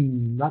think,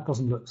 that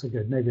doesn't look so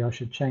good. Maybe I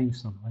should change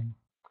something.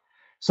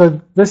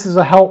 So this is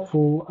a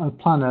helpful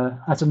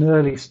planner at an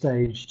early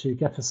stage to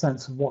get a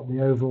sense of what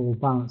the overall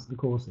balance of the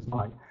course is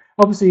like.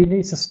 Obviously, you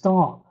need to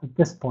start at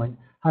this point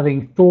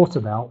having thought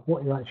about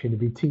what you're actually going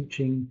to be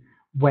teaching,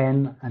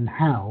 when and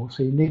how.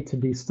 So you need to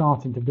be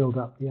starting to build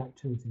up the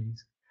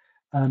activities.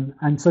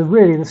 And so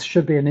really this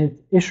should be an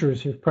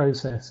iterative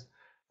process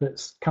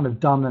that's kind of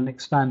done and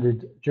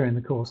expanded during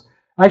the course.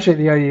 Actually, at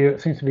the OU,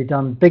 it seems to be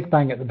done big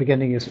bang at the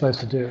beginning. You're supposed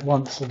to do it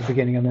once at the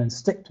beginning and then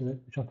stick to it,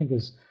 which I think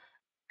is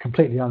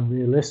completely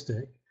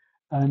unrealistic.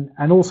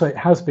 And also it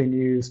has been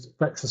used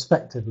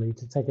retrospectively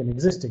to take an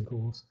existing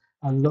course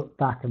and look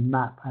back and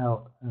map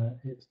out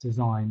its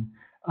design.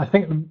 I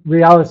think the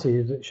reality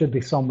is it should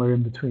be somewhere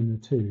in between the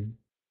two.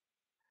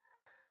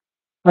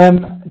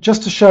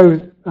 Just to show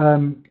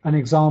an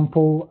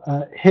example,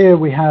 here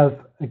we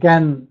have,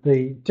 again,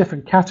 the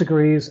different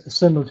categories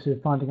similar to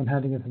finding and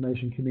handling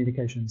information,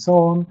 communication, and so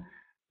on.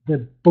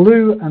 The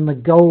blue and the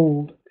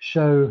gold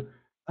show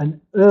an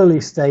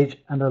early stage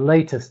and a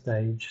later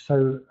stage.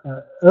 So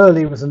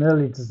early was an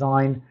early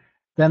design.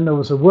 Then there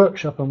was a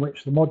workshop in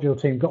which the module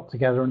team got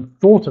together and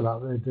thought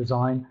about their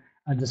design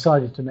and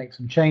decided to make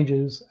some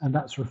changes, and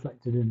that's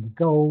reflected in the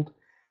gold.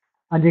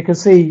 And you can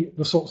see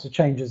the sorts of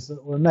changes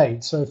that were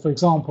made. So, for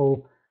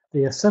example,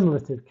 the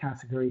assimilative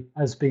category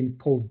has been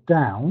pulled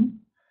down,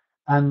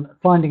 and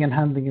finding and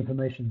handling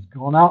information has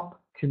gone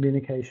up,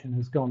 communication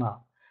has gone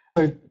up.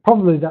 So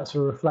probably that's a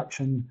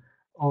reflection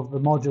of the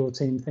module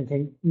team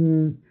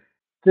thinking,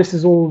 this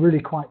is all really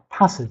quite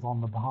passive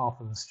on the behalf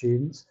of the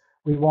students.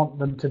 We want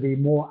them to be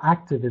more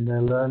active in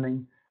their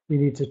learning. We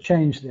need to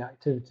change the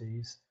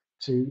activities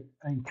to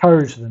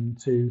encourage them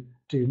to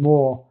do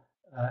more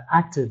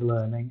active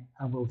learning,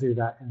 and we'll do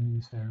that in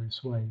these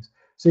various ways.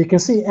 So you can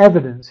see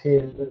evidence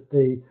here that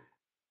the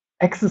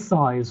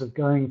exercise of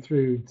going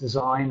through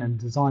design and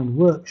design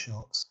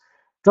workshops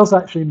does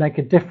actually make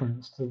a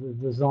difference to the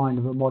design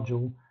of a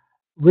module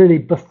really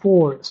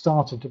before it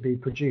started to be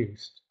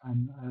produced.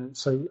 And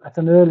so at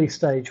an early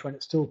stage when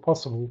it's still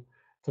possible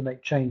to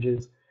make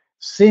changes,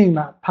 seeing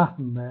that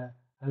pattern there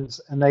has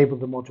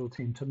enabled the module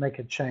team to make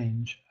a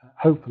change,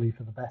 hopefully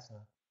for the better.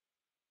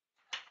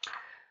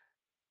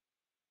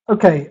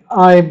 Okay,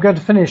 I'm going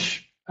to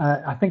finish,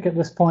 I think at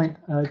this point,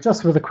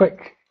 just with a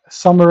quick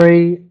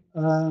summary.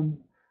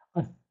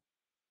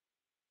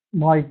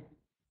 My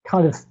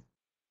kind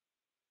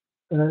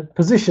of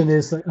position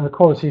is that a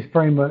quality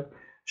framework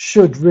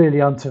should really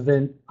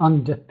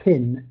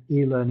underpin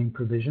e-learning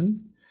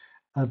provision,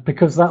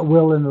 because that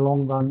will in the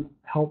long run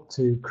help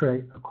to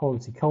create a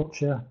quality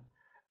culture,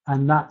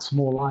 and that's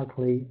more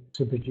likely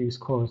to produce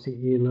quality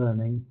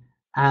e-learning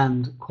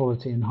and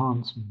quality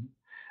enhancement.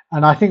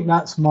 And I think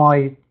that's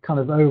my kind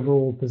of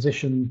overall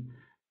position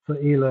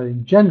for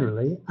e-learning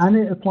generally, and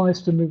it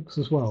applies to MOOCs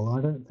as well.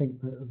 I don't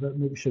think that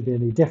MOOCs should be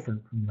any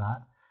different from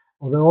that,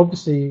 although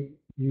obviously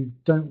you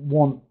don't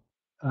want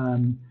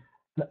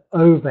the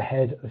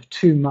overhead of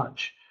too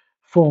much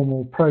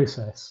formal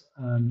process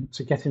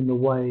to get in the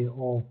way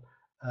of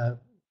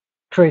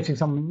creating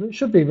something that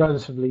should be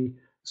relatively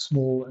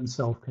small and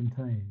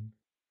self-contained.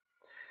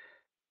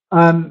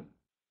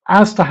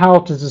 As to how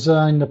to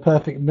design the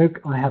perfect MOOC,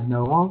 I have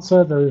no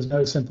answer. There is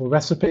no simple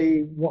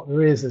recipe. What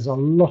there is a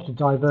lot of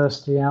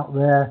diversity out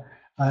there,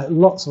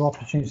 lots of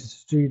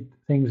opportunities to do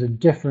things in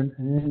different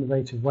and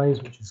innovative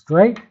ways, which is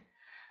great.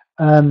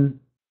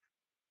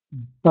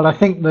 But I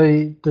think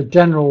the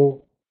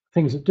general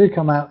things that do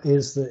come out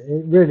is that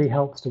it really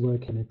helps to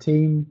work in a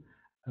team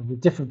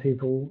with different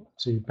people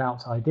to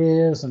bounce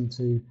ideas and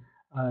to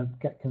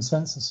get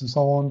consensus and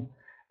so on.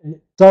 It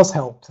does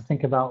help to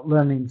think about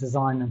learning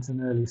design at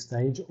an early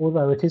stage,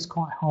 although it is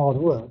quite hard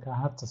work, I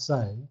have to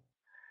say.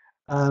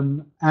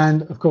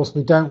 And of course,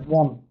 we don't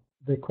want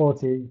the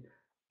quality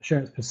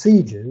assurance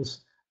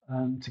procedures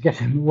to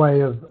get in the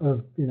way of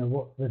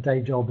what the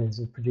day job is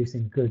of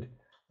producing good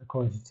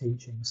quality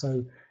teaching.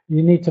 So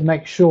you need to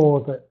make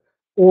sure that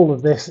all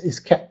of this is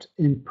kept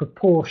in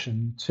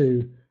proportion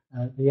to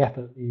the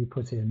effort that you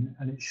put in,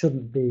 and it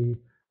shouldn't be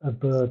a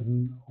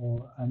burden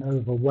or an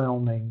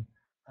overwhelming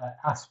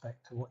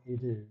aspect to what you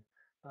do.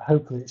 But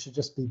hopefully it should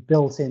just be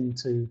built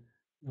into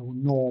your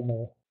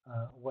normal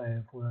way